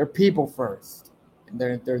 They're people first.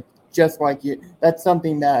 They're just like you. That's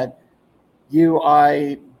something that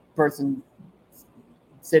person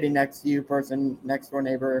sitting next to you, person next door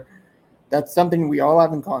neighbor, that's something we all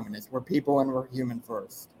have in common, is we're people and we're human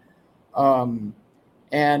first. And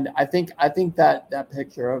I think that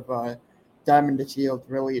picture of Diamond DeShield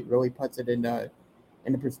really puts it into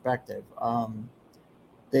perspective.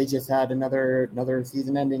 They just had another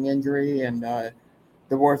season-ending injury, and the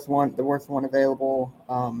worst one available.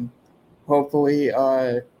 Hopefully,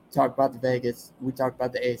 talk about the Vegas. We talked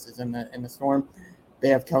about the Aces and the Storm. They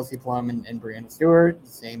have Kelsey Plum and Brianna Stewart, the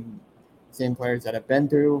same players that have been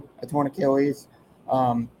through a torn Achilles.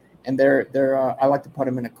 And they're I like to put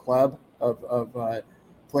them in a club of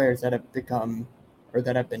players that have become, or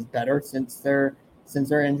that have been better since their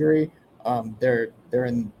injury. They're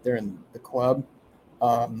in the club,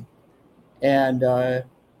 and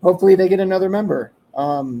hopefully they get another member.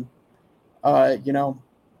 You know,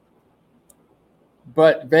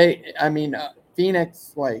 but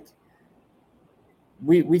Phoenix, like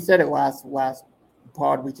we said it last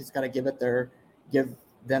pod. We just got to give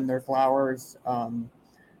them their flowers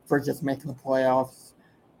for just making the playoffs.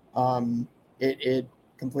 It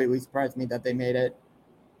completely surprised me that they made it,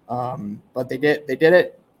 but they did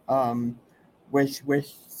it. Wish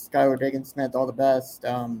Skylar Diggins-Smith all the best.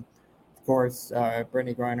 Of course,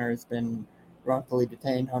 Brittany Griner has been wrongfully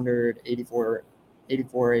detained 85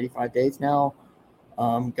 days now.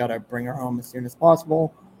 Got to bring her home as soon as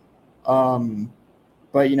possible.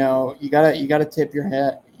 But you know, you gotta tip your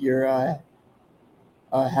hat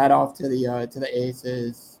off to the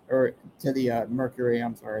Aces, or to the Mercury.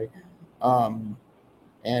 I'm sorry, and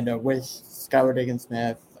wish Skylar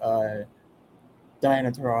Diggins-Smith,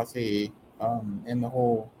 Diana Taurasi, and the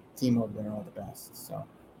whole team over there all the best. So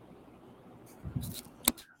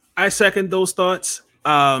I second those thoughts.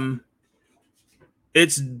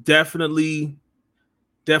 It's definitely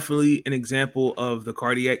an example of the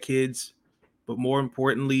cardiac kids, but more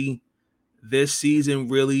importantly, this season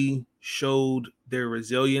really showed their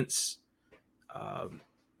resilience.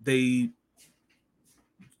 They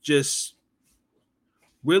just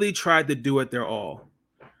really tried to do it their all.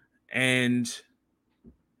 And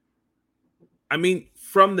I mean,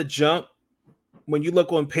 from the jump, when you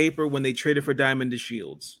look on paper, when they traded for Diamond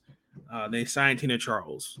DeShields, they signed Tina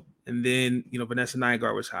Charles, and then Vanessa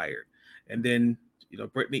Nygaard was hired, and then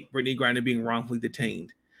Brittany Griner being wrongfully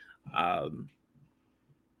detained.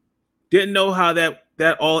 Didn't know how that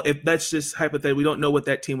all, if that's just hypothetical, we don't know what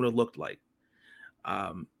that team would have looked like.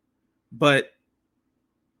 But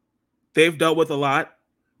they've dealt with a lot.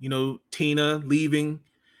 Tina leaving,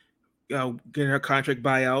 getting her contract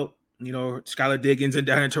buyout. Skylar Diggins and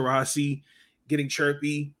Diana Taurasi getting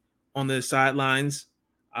chirpy on the sidelines.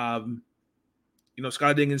 Skylar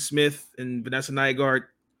Diggins-Smith and Vanessa Nygaard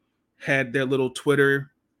had their little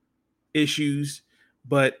Twitter issues,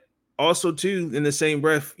 but also too, in the same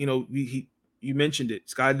breath, you mentioned it.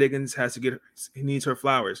 Skylar Diggins he needs her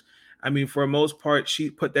flowers. I mean, for the most part, she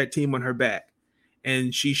put that team on her back,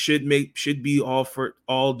 and she should be all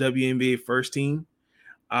WNBA first team.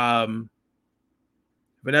 Vanessa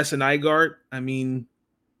Nygaard, I mean,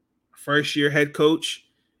 first year head coach.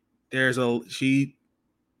 I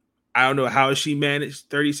don't know how she managed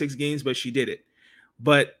 36 games, but she did it.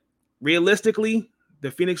 But realistically,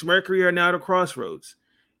 the Phoenix Mercury are now at a crossroads.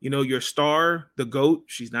 Your star, the GOAT,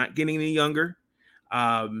 she's not getting any younger.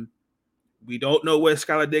 We don't know where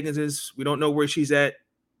Skylar Diggins is. We don't know where she's at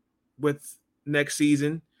with next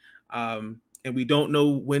season. And we don't know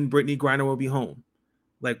when Brittany Griner will be home.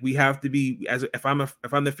 Like, we have to be, if I'm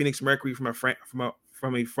the Phoenix Mercury from a front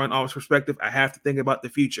office perspective, I have to think about the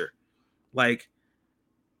future. Like,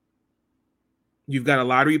 you've got a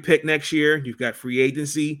lottery pick next year, you've got free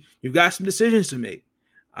agency, you've got some decisions to make.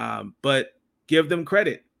 But give them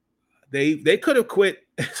credit. They could have quit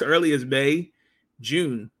as early as May,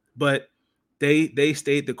 June, but they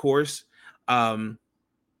stayed the course. I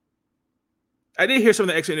did hear some of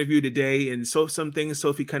the extra interview today, and some things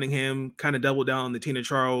Sophie Cunningham kind of doubled down on the Tina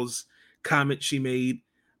Charles comment she made.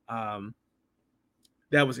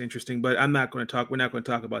 That was interesting, but I'm not going to talk. We're not going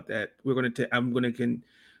to talk about that. I'm going to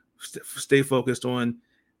stay focused on,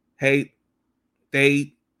 hey,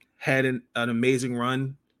 they had an amazing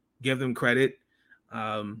run. Give them credit,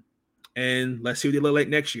 and let's see what they look like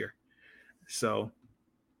next year. So,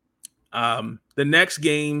 the next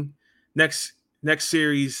game, next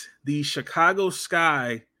series, the Chicago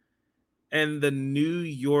Sky and the New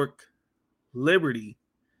York Liberty.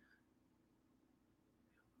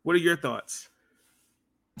 What are your thoughts?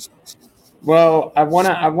 well, I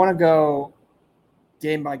wanna go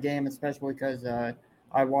game by game, especially because I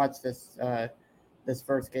watched this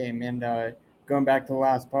first game, and going back to the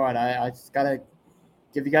last part, I just gotta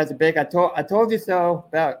give you guys a big. I told you so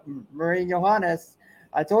about Marie Johannes.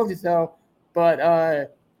 I told you so, but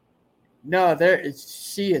no,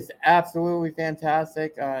 she is absolutely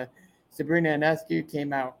fantastic. Sabrina Ionescu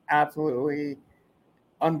came out absolutely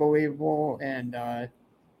unbelievable, and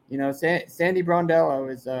Sandy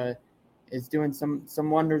Brondello is doing some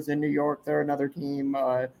wonders in New York. They're another team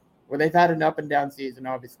where they've had an up and down season.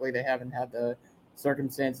 Obviously, they haven't had the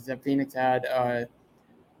circumstances that Phoenix had,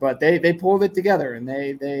 but they pulled it together, and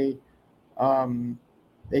they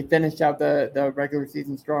finished out the regular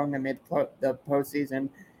season strong. They made the postseason,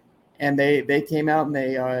 and they came out and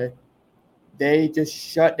they just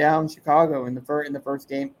shut down Chicago in the first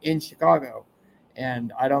game in Chicago,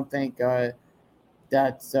 and I don't think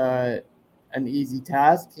that's an easy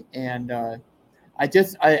task. And I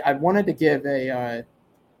wanted to give to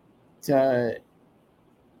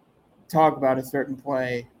talk about a certain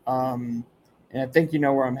play, and I think you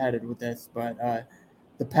know where I'm headed with this, but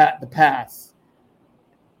the pass.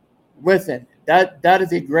 Listen, that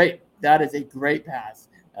is a great pass.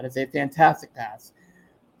 That is a fantastic pass.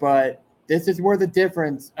 But this is where the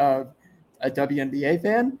difference of a WNBA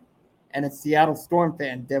fan and a Seattle Storm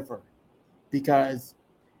fan differ, because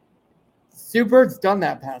Sue Bird's done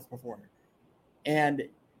that pass before, and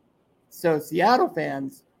so Seattle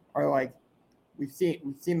fans are like, we've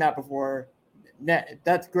seen that before.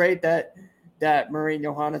 That's great that Maureen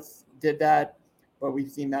Johannes did that, but we've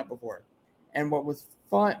seen that before. And what was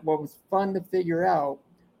fun to figure out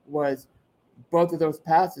was both of those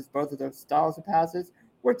styles of passes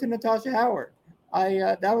were to Natasha Howard.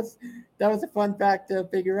 That was a fun fact to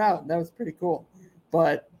figure out. That was pretty cool.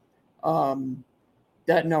 But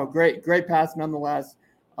great pass nonetheless.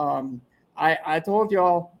 I told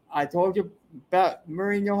you about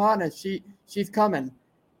Maureen Johannes. She's coming.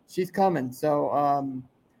 So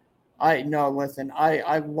I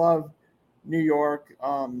love New York,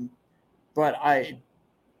 but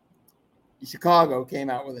Chicago came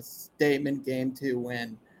out with a statement Game 2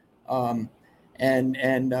 win, and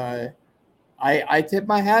I tip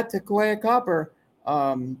my hat to Kalea Copper.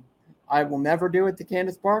 I will never do it to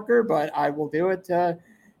Candace Parker, but I will do it to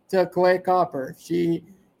Kalea Copper. She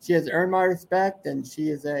has earned my respect, and she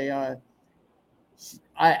is a.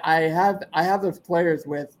 I have those players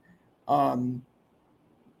with,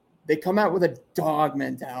 they come out with a dog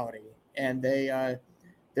mentality, and they're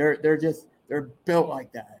built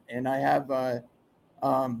like that. And I have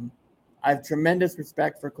tremendous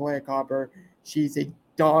respect for Kalea Copper. She's a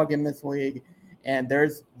dog in this league, and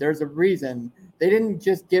there's a reason they didn't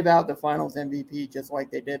just give out the Finals MVP just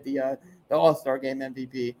like they did the All-Star Game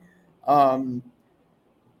MVP.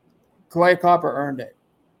 Kalea Copper earned it,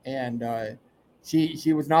 and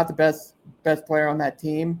she was not the best player on that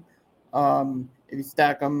team. If you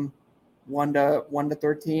stack them 1 to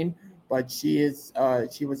 13, but she was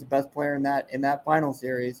the best player in that final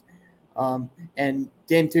series. And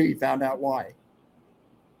Game 2, you found out why.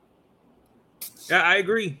 Yeah, I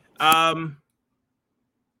agree. I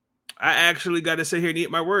actually got to sit here and eat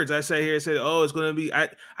my words. I sat here and said, "Oh, it's going to be."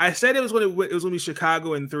 I said it was going to be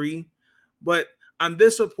Chicago in 3, but I'm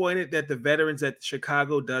disappointed that the veterans that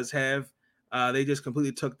Chicago does have, they just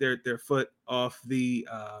completely took their foot off the.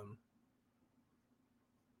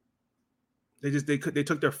 They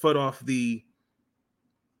took their foot off the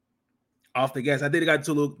gas. I think they got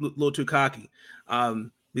a little too cocky.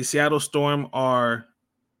 The Seattle Storm are.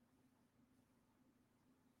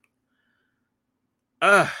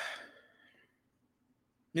 Not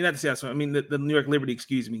the Seattle Storm. I mean the New York Liberty.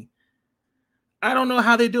 Excuse me. I don't know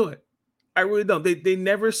how they do it. I really don't. They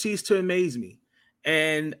never cease to amaze me.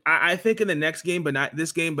 And I think in the next game, but not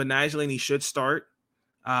this game, Benai Laney should start.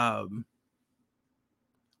 I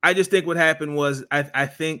just think what happened was I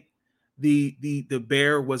think the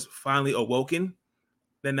bear was finally awoken.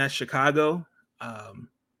 Then that's Chicago.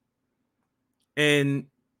 And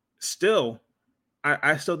still,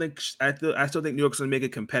 I still think New York's going to make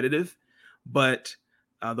it competitive. But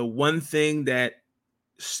the one thing that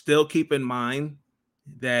still keep in mind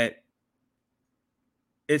that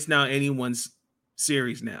it's now anyone's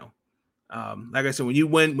series now. Like I said, when you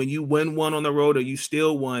win one on the road or you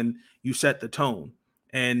steal one, you set the tone.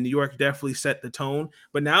 And New York definitely set the tone.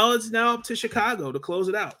 But now it's up to Chicago to close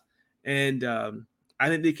it out. And I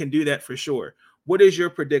think they can do that for sure. What is your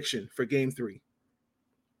prediction for Game 3?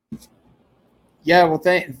 Yeah, well,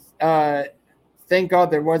 thank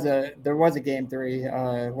God there was a Game 3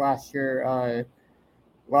 last year.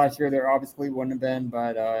 Last year there obviously wouldn't have been,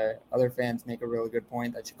 but other fans make a really good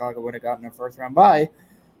point that Chicago would have gotten a first round bye.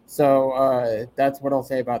 So that's what I'll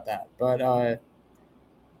say about that. But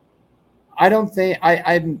I don't think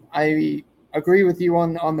I agree with you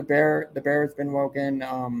on the bear. The bear has been woken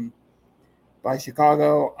by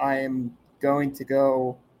Chicago. I am going to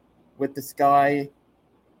go with the Sky,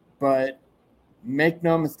 but make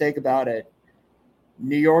no mistake about it,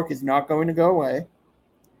 New York is not going to go away,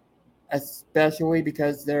 especially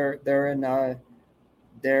because they're in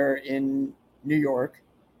New York,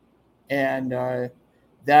 and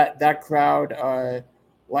that crowd,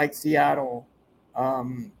 like Seattle,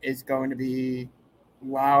 is going to be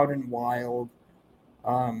loud and wild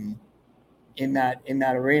in that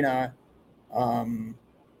arena.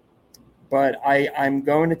 But I'm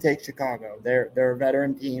going to take Chicago. They're a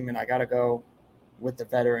veteran team, and I got to go with the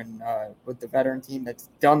veteran team that's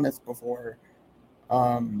done this before,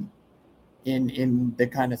 in the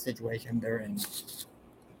kind of situation they're in.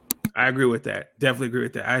 I agree with that. Definitely agree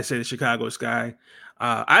with that. I say the Chicago Sky.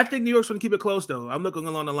 I think New York's going to keep it close, though. I'm looking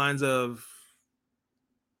along the lines of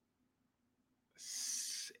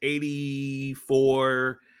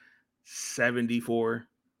 84-74.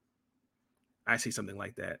 I see something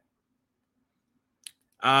like that.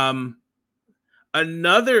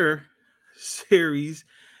 Another series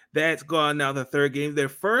that's gone now, the third game, their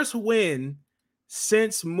first win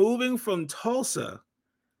since moving from Tulsa.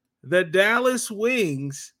 The Dallas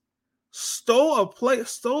Wings stole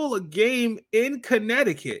a game in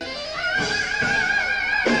Connecticut.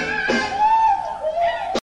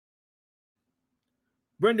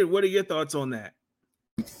 Brendan, what are your thoughts on that?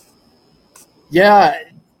 Yeah,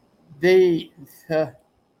 they,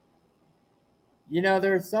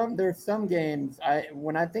 there's some games.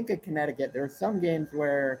 When I think of Connecticut, there are some games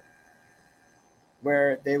where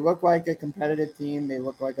they look like a competitive team, they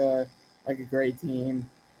look like a great team,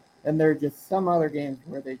 and there are just some other games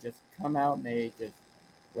where they just come out and they just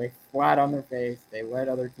lay flat on their face. They let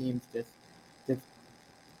other teams just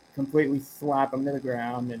completely slap them to the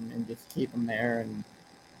ground and just keep them there. And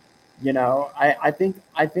I think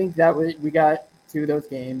that we got two of those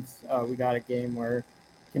games. We got a game where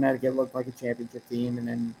Connecticut looked like a championship team, and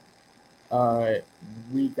then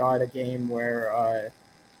we got a game where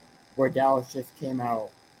Dallas just came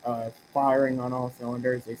out firing on all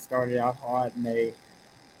cylinders. They started out hot and they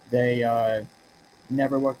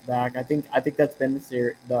never looked back. I think that's been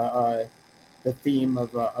the theme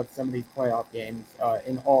of some of these playoff games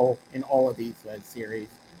in all of these series.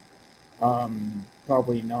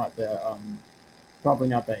 Probably not the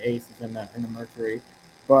Aces and the Mercury,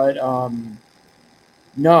 but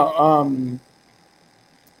no.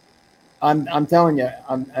 I'm telling you,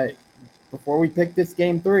 before we pick this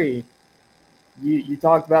game 3, you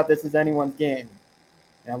talked about this as anyone's game,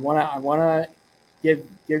 and I wanna give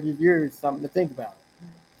your viewers something to think about,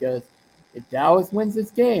 because if Dallas wins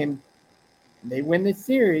this game and they win this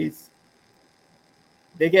series,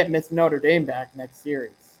 they get Miss Notre Dame back next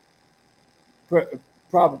series.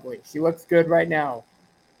 Probably. She looks good right now,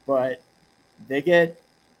 but they get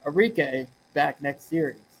Enrique back next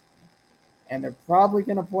series, and they're probably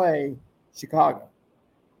going to play Chicago.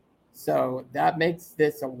 So that makes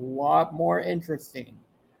this a lot more interesting.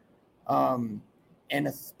 And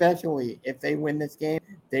especially if they win this game,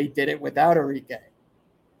 they did it without Enrique.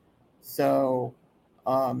 So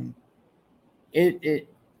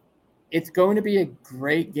it's going to be a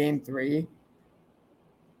great game 3.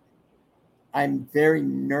 I'm very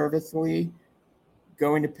nervously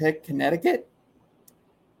going to pick Connecticut.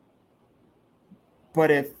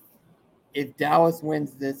 But if Dallas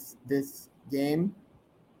wins this game,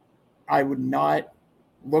 I would not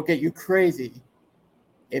look at you crazy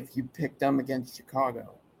if you picked them against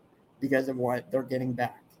Chicago because of what they're getting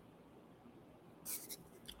back.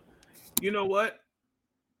 You know what?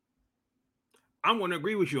 I'm going to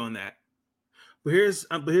agree with you on that. But here's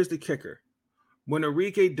the kicker. When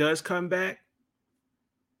Enrique does come back,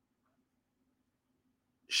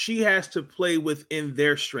 she has to play within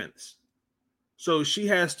their strengths. So she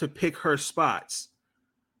has to pick her spots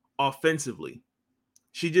offensively.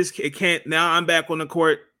 It can't. Now I'm back on the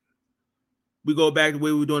court. We go back the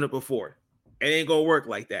way we were doing it before. It ain't going to work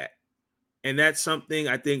like that. And that's something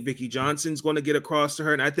I think Vicky Johnson's going to get across to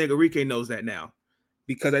her. And I think Enrique knows that now,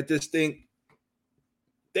 because I just think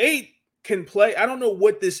they can play. I don't know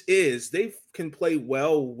what this is. They can play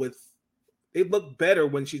well with. They look better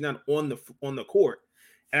when she's not on the court.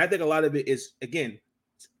 And I think a lot of it is, again,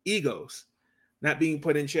 egos not being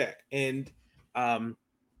put in check. And I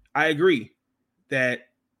agree that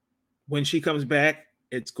when she comes back,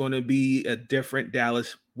 it's going to be a different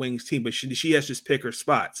Dallas Wings team, but she has to just pick her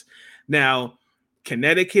spots. Now,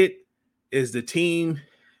 Connecticut is the team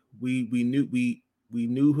we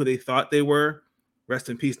knew who they thought they were. Rest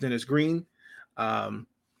in peace, Dennis Green.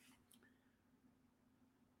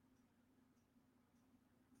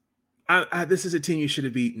 This is a team you should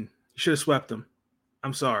have beaten. You should have swept them.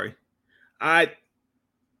 I'm sorry. I'm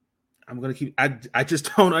gonna keep. I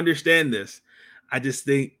just don't understand this. I just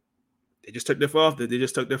think they just took their foot off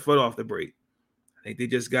the brake. I think they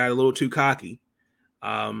just got a little too cocky.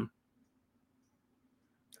 I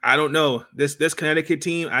don't know. This Connecticut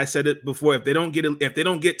team, I said it before, if they don't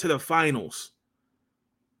get to the finals,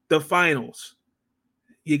 you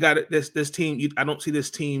got it. This team, I don't see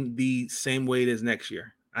this team the same way it is next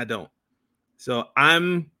year. I don't. So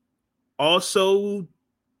I'm also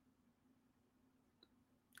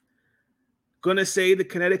gonna say the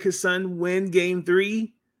Connecticut Sun win game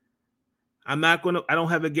 3. I don't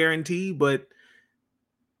have a guarantee, but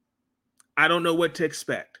I don't know what to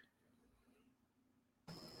expect.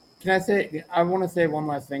 I want to say one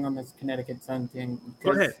last thing on this Connecticut Sun team.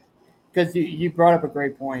 Go ahead. Because you brought up a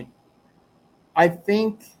great point. I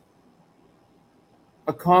think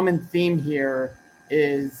a common theme here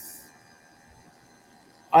is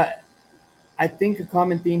I think a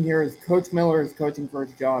common theme here is Coach Miller is coaching for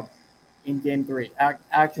his job in Game 3.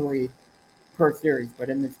 Actually, per series, but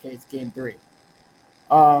in this case, Game 3.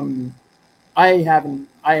 I haven't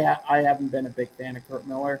been a big fan of Kurt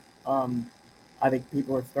Miller. I think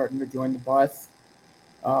people are starting to join the bus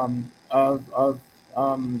of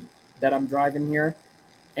that I'm driving here,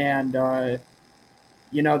 and there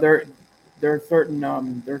are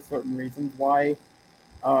certain reasons why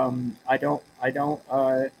I don't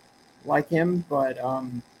like him, but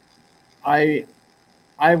I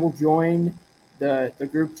will join the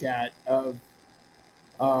group chat of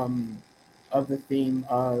the theme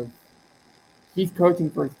of he's coaching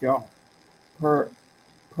for his job per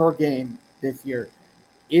game this year.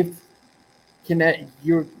 If Connecticut,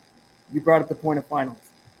 you brought up the point of finals.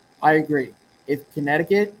 I agree. If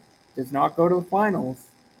Connecticut does not go to the finals,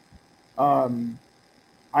 I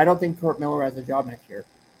don't think Kurt Miller has a job next year.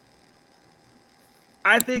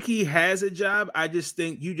 I think he has a job. I just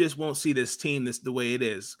think you just won't see this team the way it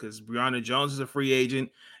is because Brianna Jones is a free agent,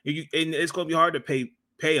 and it's going to be hard to pay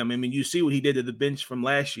him. I mean, you see what he did to the bench from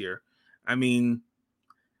last year. I mean,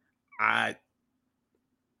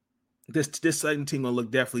 this second team will look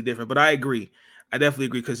definitely different. But I agree. I definitely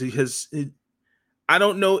agree because I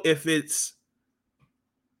don't know if it's.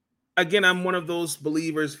 Again, I'm one of those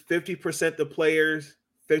believers. 50% the players,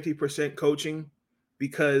 50% coaching,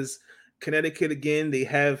 because Connecticut, again, they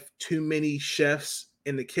have too many chefs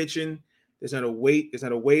in the kitchen. There's not a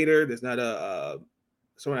waiter. There's not a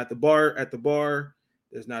someone at the bar.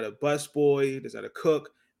 There's not a busboy. There's not a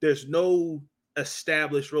cook. There's no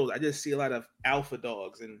established roles. I just see a lot of alpha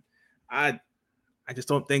dogs, and I just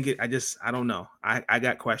don't think it. I don't know. I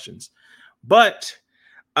got questions, but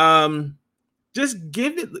just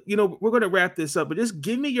give it. We're going to wrap this up, but just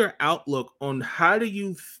give me your outlook on how are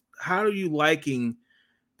you liking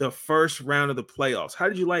the first round of the playoffs? How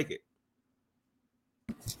did you like it?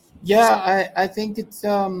 Yeah, I think it's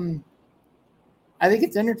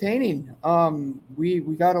entertaining. We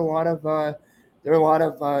got a lot of there are a lot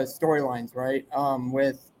of storylines, right?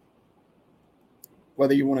 With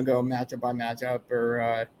whether you want to go matchup by matchup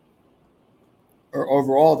or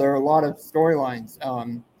overall, there are a lot of storylines.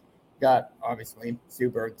 Got obviously Sue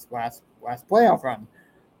Bird's last playoff run.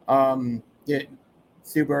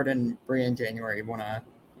 Sue Bird and Brian January wanna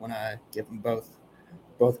give them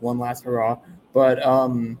both one last hurrah. But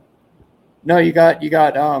no, you got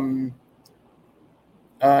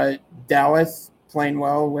Dallas playing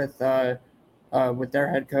well with their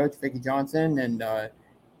head coach Vicky Johnson, and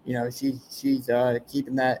she's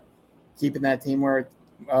keeping that team where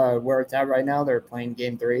it's at right now. They're playing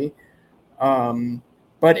Game 3,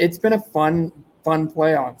 but it's been a fun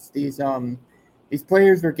playoffs. These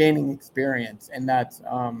players are gaining experience, and that's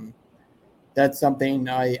something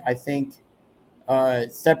I think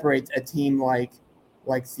separates a team like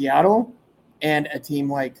Seattle and a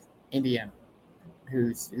team like Indiana,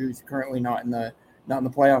 who's currently not in the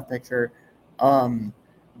playoff picture.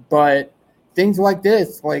 But things like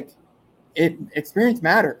this, experience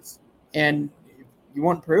matters, and if you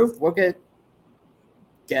want proof, look at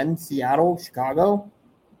again Seattle, Chicago.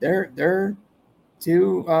 They're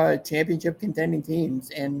two championship contending teams,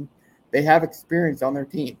 and they have experience on their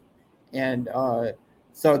team, and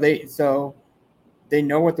so they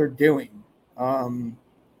know what they're doing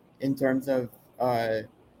in terms of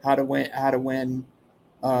how to win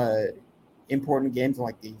important games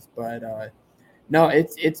like these. But no,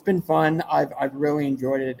 it's been fun. I've really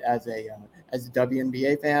enjoyed it as a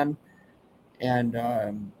WNBA fan, and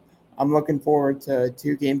I'm looking forward to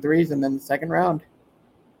 2 Game 3s and then the second round.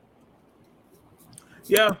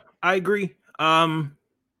 Yeah, I agree. Other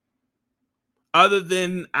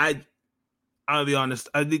than I'll be honest.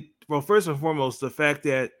 I think, well, first and foremost, the fact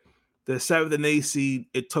that the 7th and 8th seed,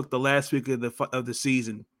 it took the last week of the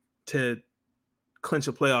season to clinch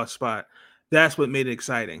a playoff spot. That's what made it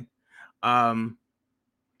exciting. The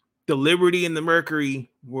Liberty and the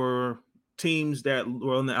Mercury were teams that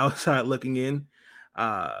were on the outside looking in.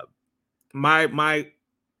 My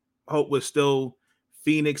hope was still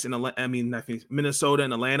Phoenix and Minnesota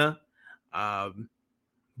and Atlanta.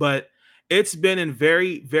 But it's been a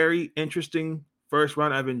very, very interesting first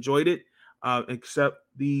round. I've enjoyed it, except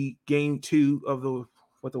the game 2 of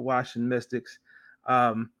the Washington Mystics,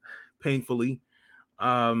 painfully.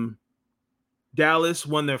 Dallas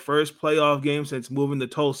won their first playoff game since moving to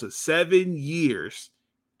Tulsa. 7 years.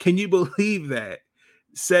 Can you believe that?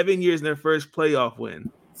 7 years in their first playoff win.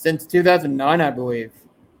 Since 2009, I believe.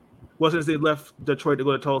 Well, since they left Detroit to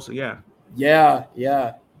go to Tulsa, yeah.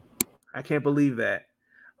 Yeah. I can't believe that.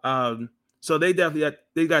 So they got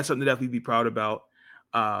something to definitely be proud about.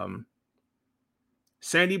 Sandy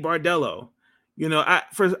Bardello. You know,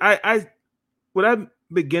 when I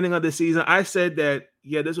beginning of the season, I said that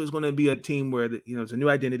this was going to be a team where it's a new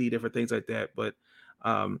identity, different things like that. But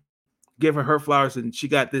give her flowers, and she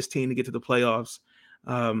got this team to get to the playoffs.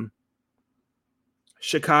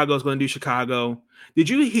 Chicago's going to do Chicago. Did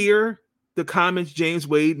you hear the comments James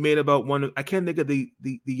Wade made about I can't think of the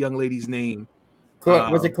young lady's name.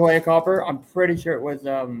 Was it Kalea Copper? I'm pretty sure it was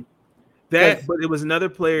but it was another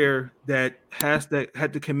player that had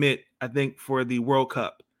to commit, I think, for the World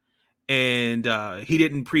Cup, and he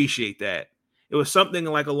didn't appreciate that. It was something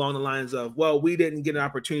like along the lines of, "Well, we didn't get an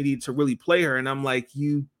opportunity to really play her," and I'm like,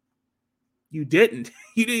 "You didn't.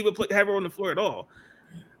 You didn't even have her on the floor at all."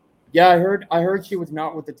 Yeah, I heard she was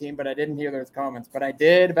not with the team, but I didn't hear those comments. But I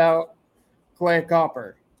did about Kalea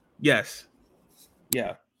Copper. Yes,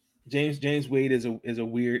 yeah. James Wade is a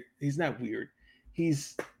weird. He's not weird.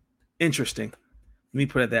 He's interesting. Let me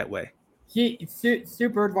put it that way.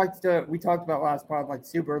 Super likes to. We talked about last pod. Like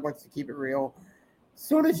Super likes to keep it real.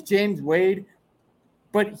 So does James Wade,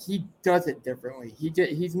 but he does it differently. He's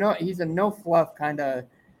a no fluff kind of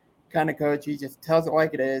coach. He just tells it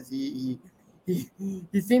like it is. He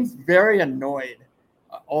seems very annoyed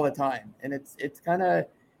all the time, and it's kind of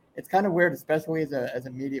weird, especially as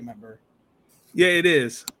a media member. Yeah, it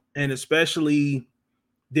is, and especially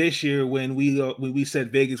this year when we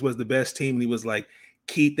said Vegas was the best team, and he was like,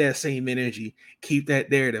 "Keep that same energy, keep that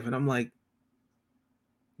narrative," and I'm like,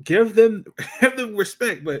 "Give them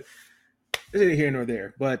respect," but it's neither here nor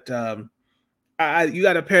there. But you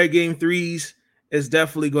got a pair of game threes. It's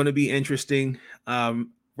definitely going to be interesting.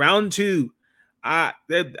 Round 2, I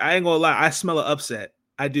ain't gonna lie, I smell an upset.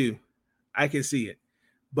 I do. I can see it.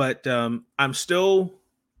 But I'm still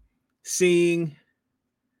seeing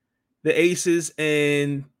the Aces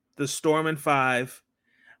and the Storm in 5.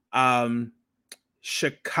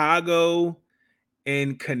 Chicago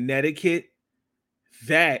and Connecticut.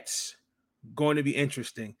 That's going to be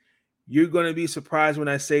interesting. You're going to be surprised when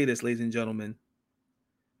I say this, ladies and gentlemen.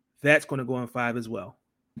 That's going to go in 5 as well.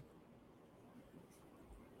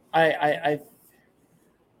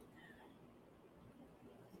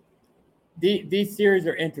 These series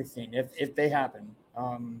are interesting if they happen.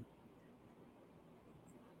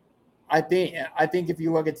 I think if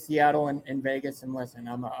you look at Seattle and Vegas, and listen,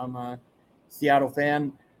 I'm a Seattle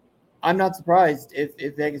fan. I'm not surprised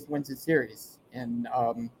if Vegas wins the series, and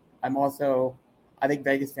I think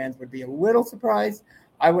Vegas fans would be a little surprised.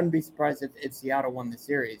 I wouldn't be surprised if Seattle won the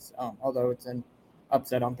series, although it's an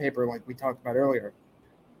upset on paper, like we talked about earlier.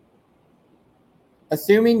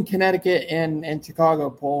 Assuming Connecticut and Chicago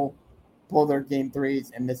pull their game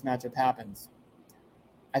threes and this matchup happens,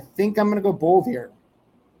 I think I'm going to go bold here.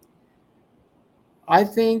 I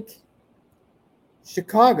think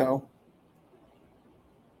Chicago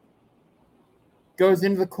goes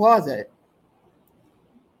into the closet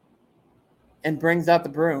and brings out the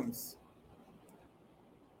brooms.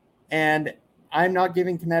 And I'm not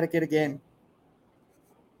giving Connecticut a game.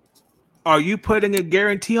 Are you putting a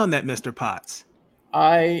guarantee on that, Mr. Potts?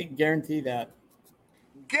 I guarantee that.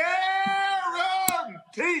 Guarantee.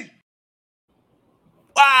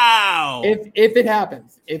 Wow. If it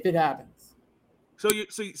happens. So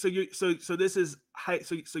this is high.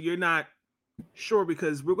 So you're not sure,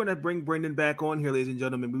 because we're going to bring Brendan back on here, ladies and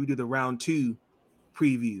gentlemen. We do the round 2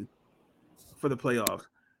 preview for the playoffs.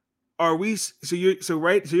 Are we? So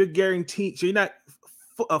you're guaranteeing. So you're not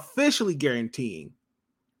officially guaranteeing,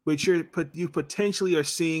 but you potentially are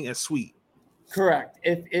seeing a sweep. Correct.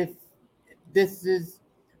 If this is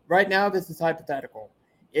right now, this is hypothetical.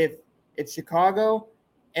 If Chicago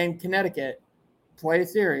and Connecticut play a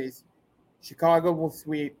series, Chicago will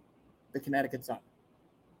sweep the Connecticut Sun.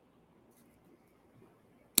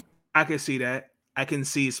 I can see that. I can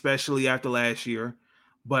see, especially after last year,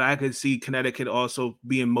 but I could see Connecticut also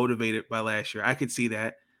being motivated by last year. I could see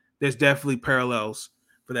that. There's definitely parallels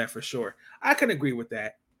for that for sure. I can agree with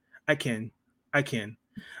that. I can.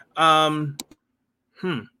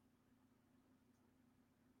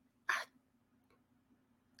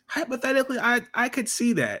 Hypothetically, I could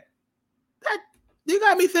see that. You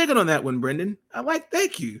got me thinking on that one, Brendan.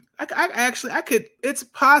 Thank you. I could. It's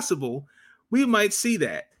possible we might see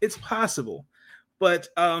that. It's possible. But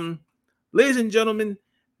ladies and gentlemen,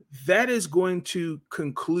 that is going to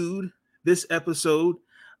conclude this episode.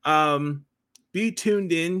 Be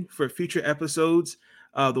tuned in for future episodes.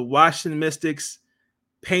 The Washington Mystics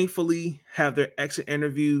painfully have their exit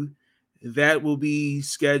interview. That will be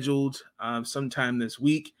scheduled sometime this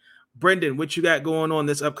week. Brendan, what you got going on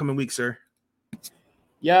this upcoming week, sir?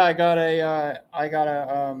 Yeah, I got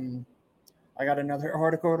another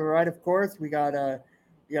article to write. Of course, we got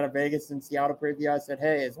a Vegas and Seattle preview. I said,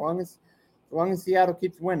 hey, as long as Seattle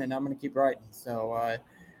keeps winning, I'm going to keep writing. So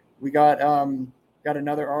we got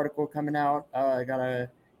another article coming out. Gotta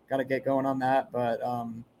get going on that. But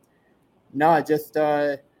no, just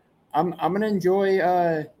I'm going to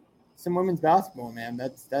enjoy some women's basketball, man.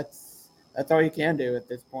 That's all you can do at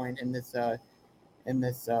this point in this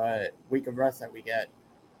week of rest that we get.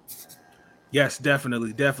 Yes,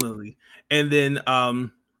 definitely. And then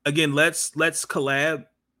again, let's collab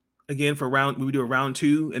again for we do a round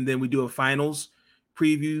 2, and then we do a finals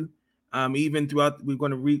preview. Even throughout, we're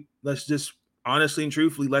going to let's just honestly and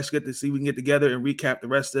truthfully, let's get to see if we can get together and recap the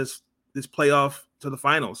rest of this playoff to the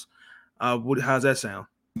finals. How's that sound?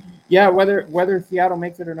 Yeah, whether Seattle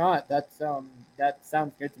makes it or not, that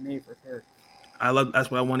sounds good to me for sure.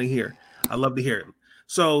 That's what I want to hear. I love to hear it.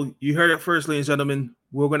 So you heard it first, ladies and gentlemen.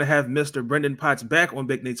 We're going to have Mr. Brendan Potts back on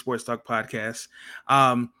Big Nate Sports Talk podcast.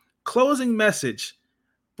 Closing message.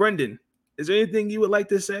 Brendan, is there anything you would like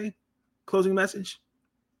to say? Closing message?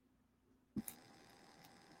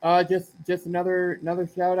 Just another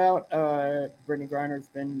shout out. Brittany Griner's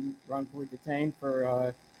been wrongfully detained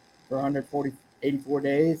for 84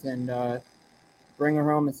 days, and bring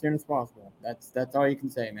her home as soon as possible. That's all you can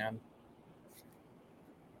say, man.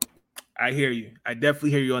 I hear you. I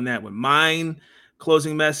definitely hear you on that one. Mine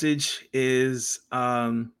closing message is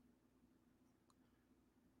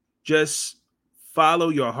just follow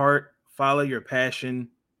your heart, follow your passion,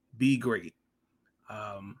 be great.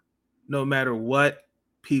 No matter what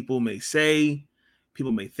people may say,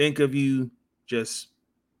 people may think of you, just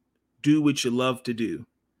do what you love to do.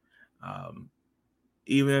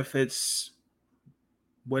 Even if it's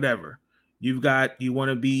whatever you want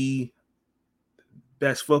to be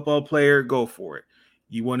best football player, go for it.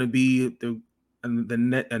 You want to be the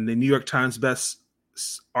New York Times best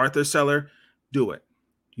author seller, do it.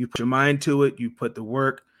 You put your mind to it, you put the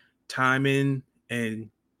work, time in, and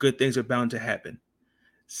good things are bound to happen.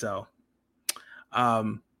 So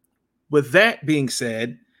with that being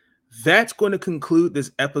said, that's going to conclude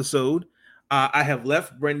this episode. I have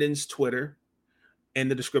left Brendan's Twitter in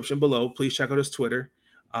the description below. Please check out his Twitter.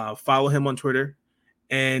 Follow him on Twitter.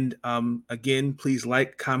 And again, please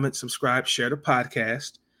like, comment, subscribe, share the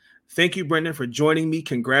podcast. Thank you, Brendan, for joining me.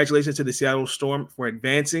 Congratulations to the Seattle Storm for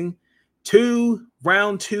advancing to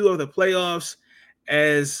round 2 of the playoffs.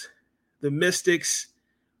 As the Mystics,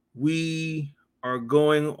 we are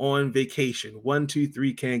going on vacation. 1, 2,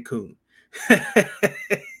 3, Cancun.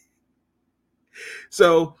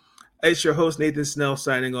 So it's your host, Nathan Snell,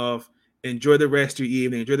 signing off. Enjoy the rest of your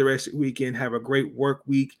evening. Enjoy the rest of your weekend. Have a great work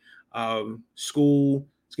week. School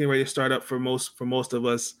is getting ready to start up for most of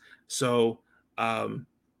us. So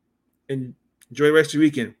enjoy the rest of your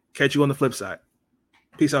weekend. Catch you on the flip side.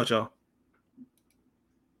 Peace out, y'all.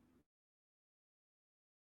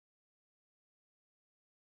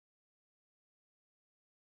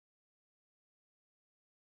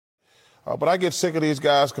 But I get sick of these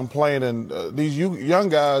guys complaining. These young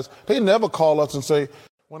guys, they never call us and say,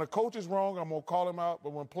 when a coach is wrong, I'm going to call him out.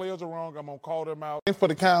 But when players are wrong, I'm going to call them out. Thanks for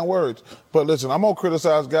the kind words. But listen, I'm going to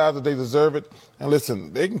criticize guys if they deserve it. And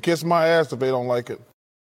listen, they can kiss my ass if they don't like it.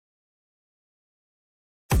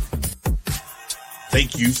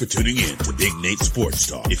 Thank you for tuning in to Big Nate Sports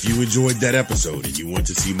Talk. If you enjoyed that episode and you want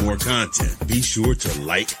to see more content, be sure to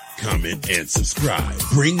like, comment, and subscribe.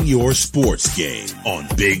 Bring your sports game on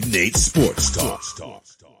Big Nate Sports Talk.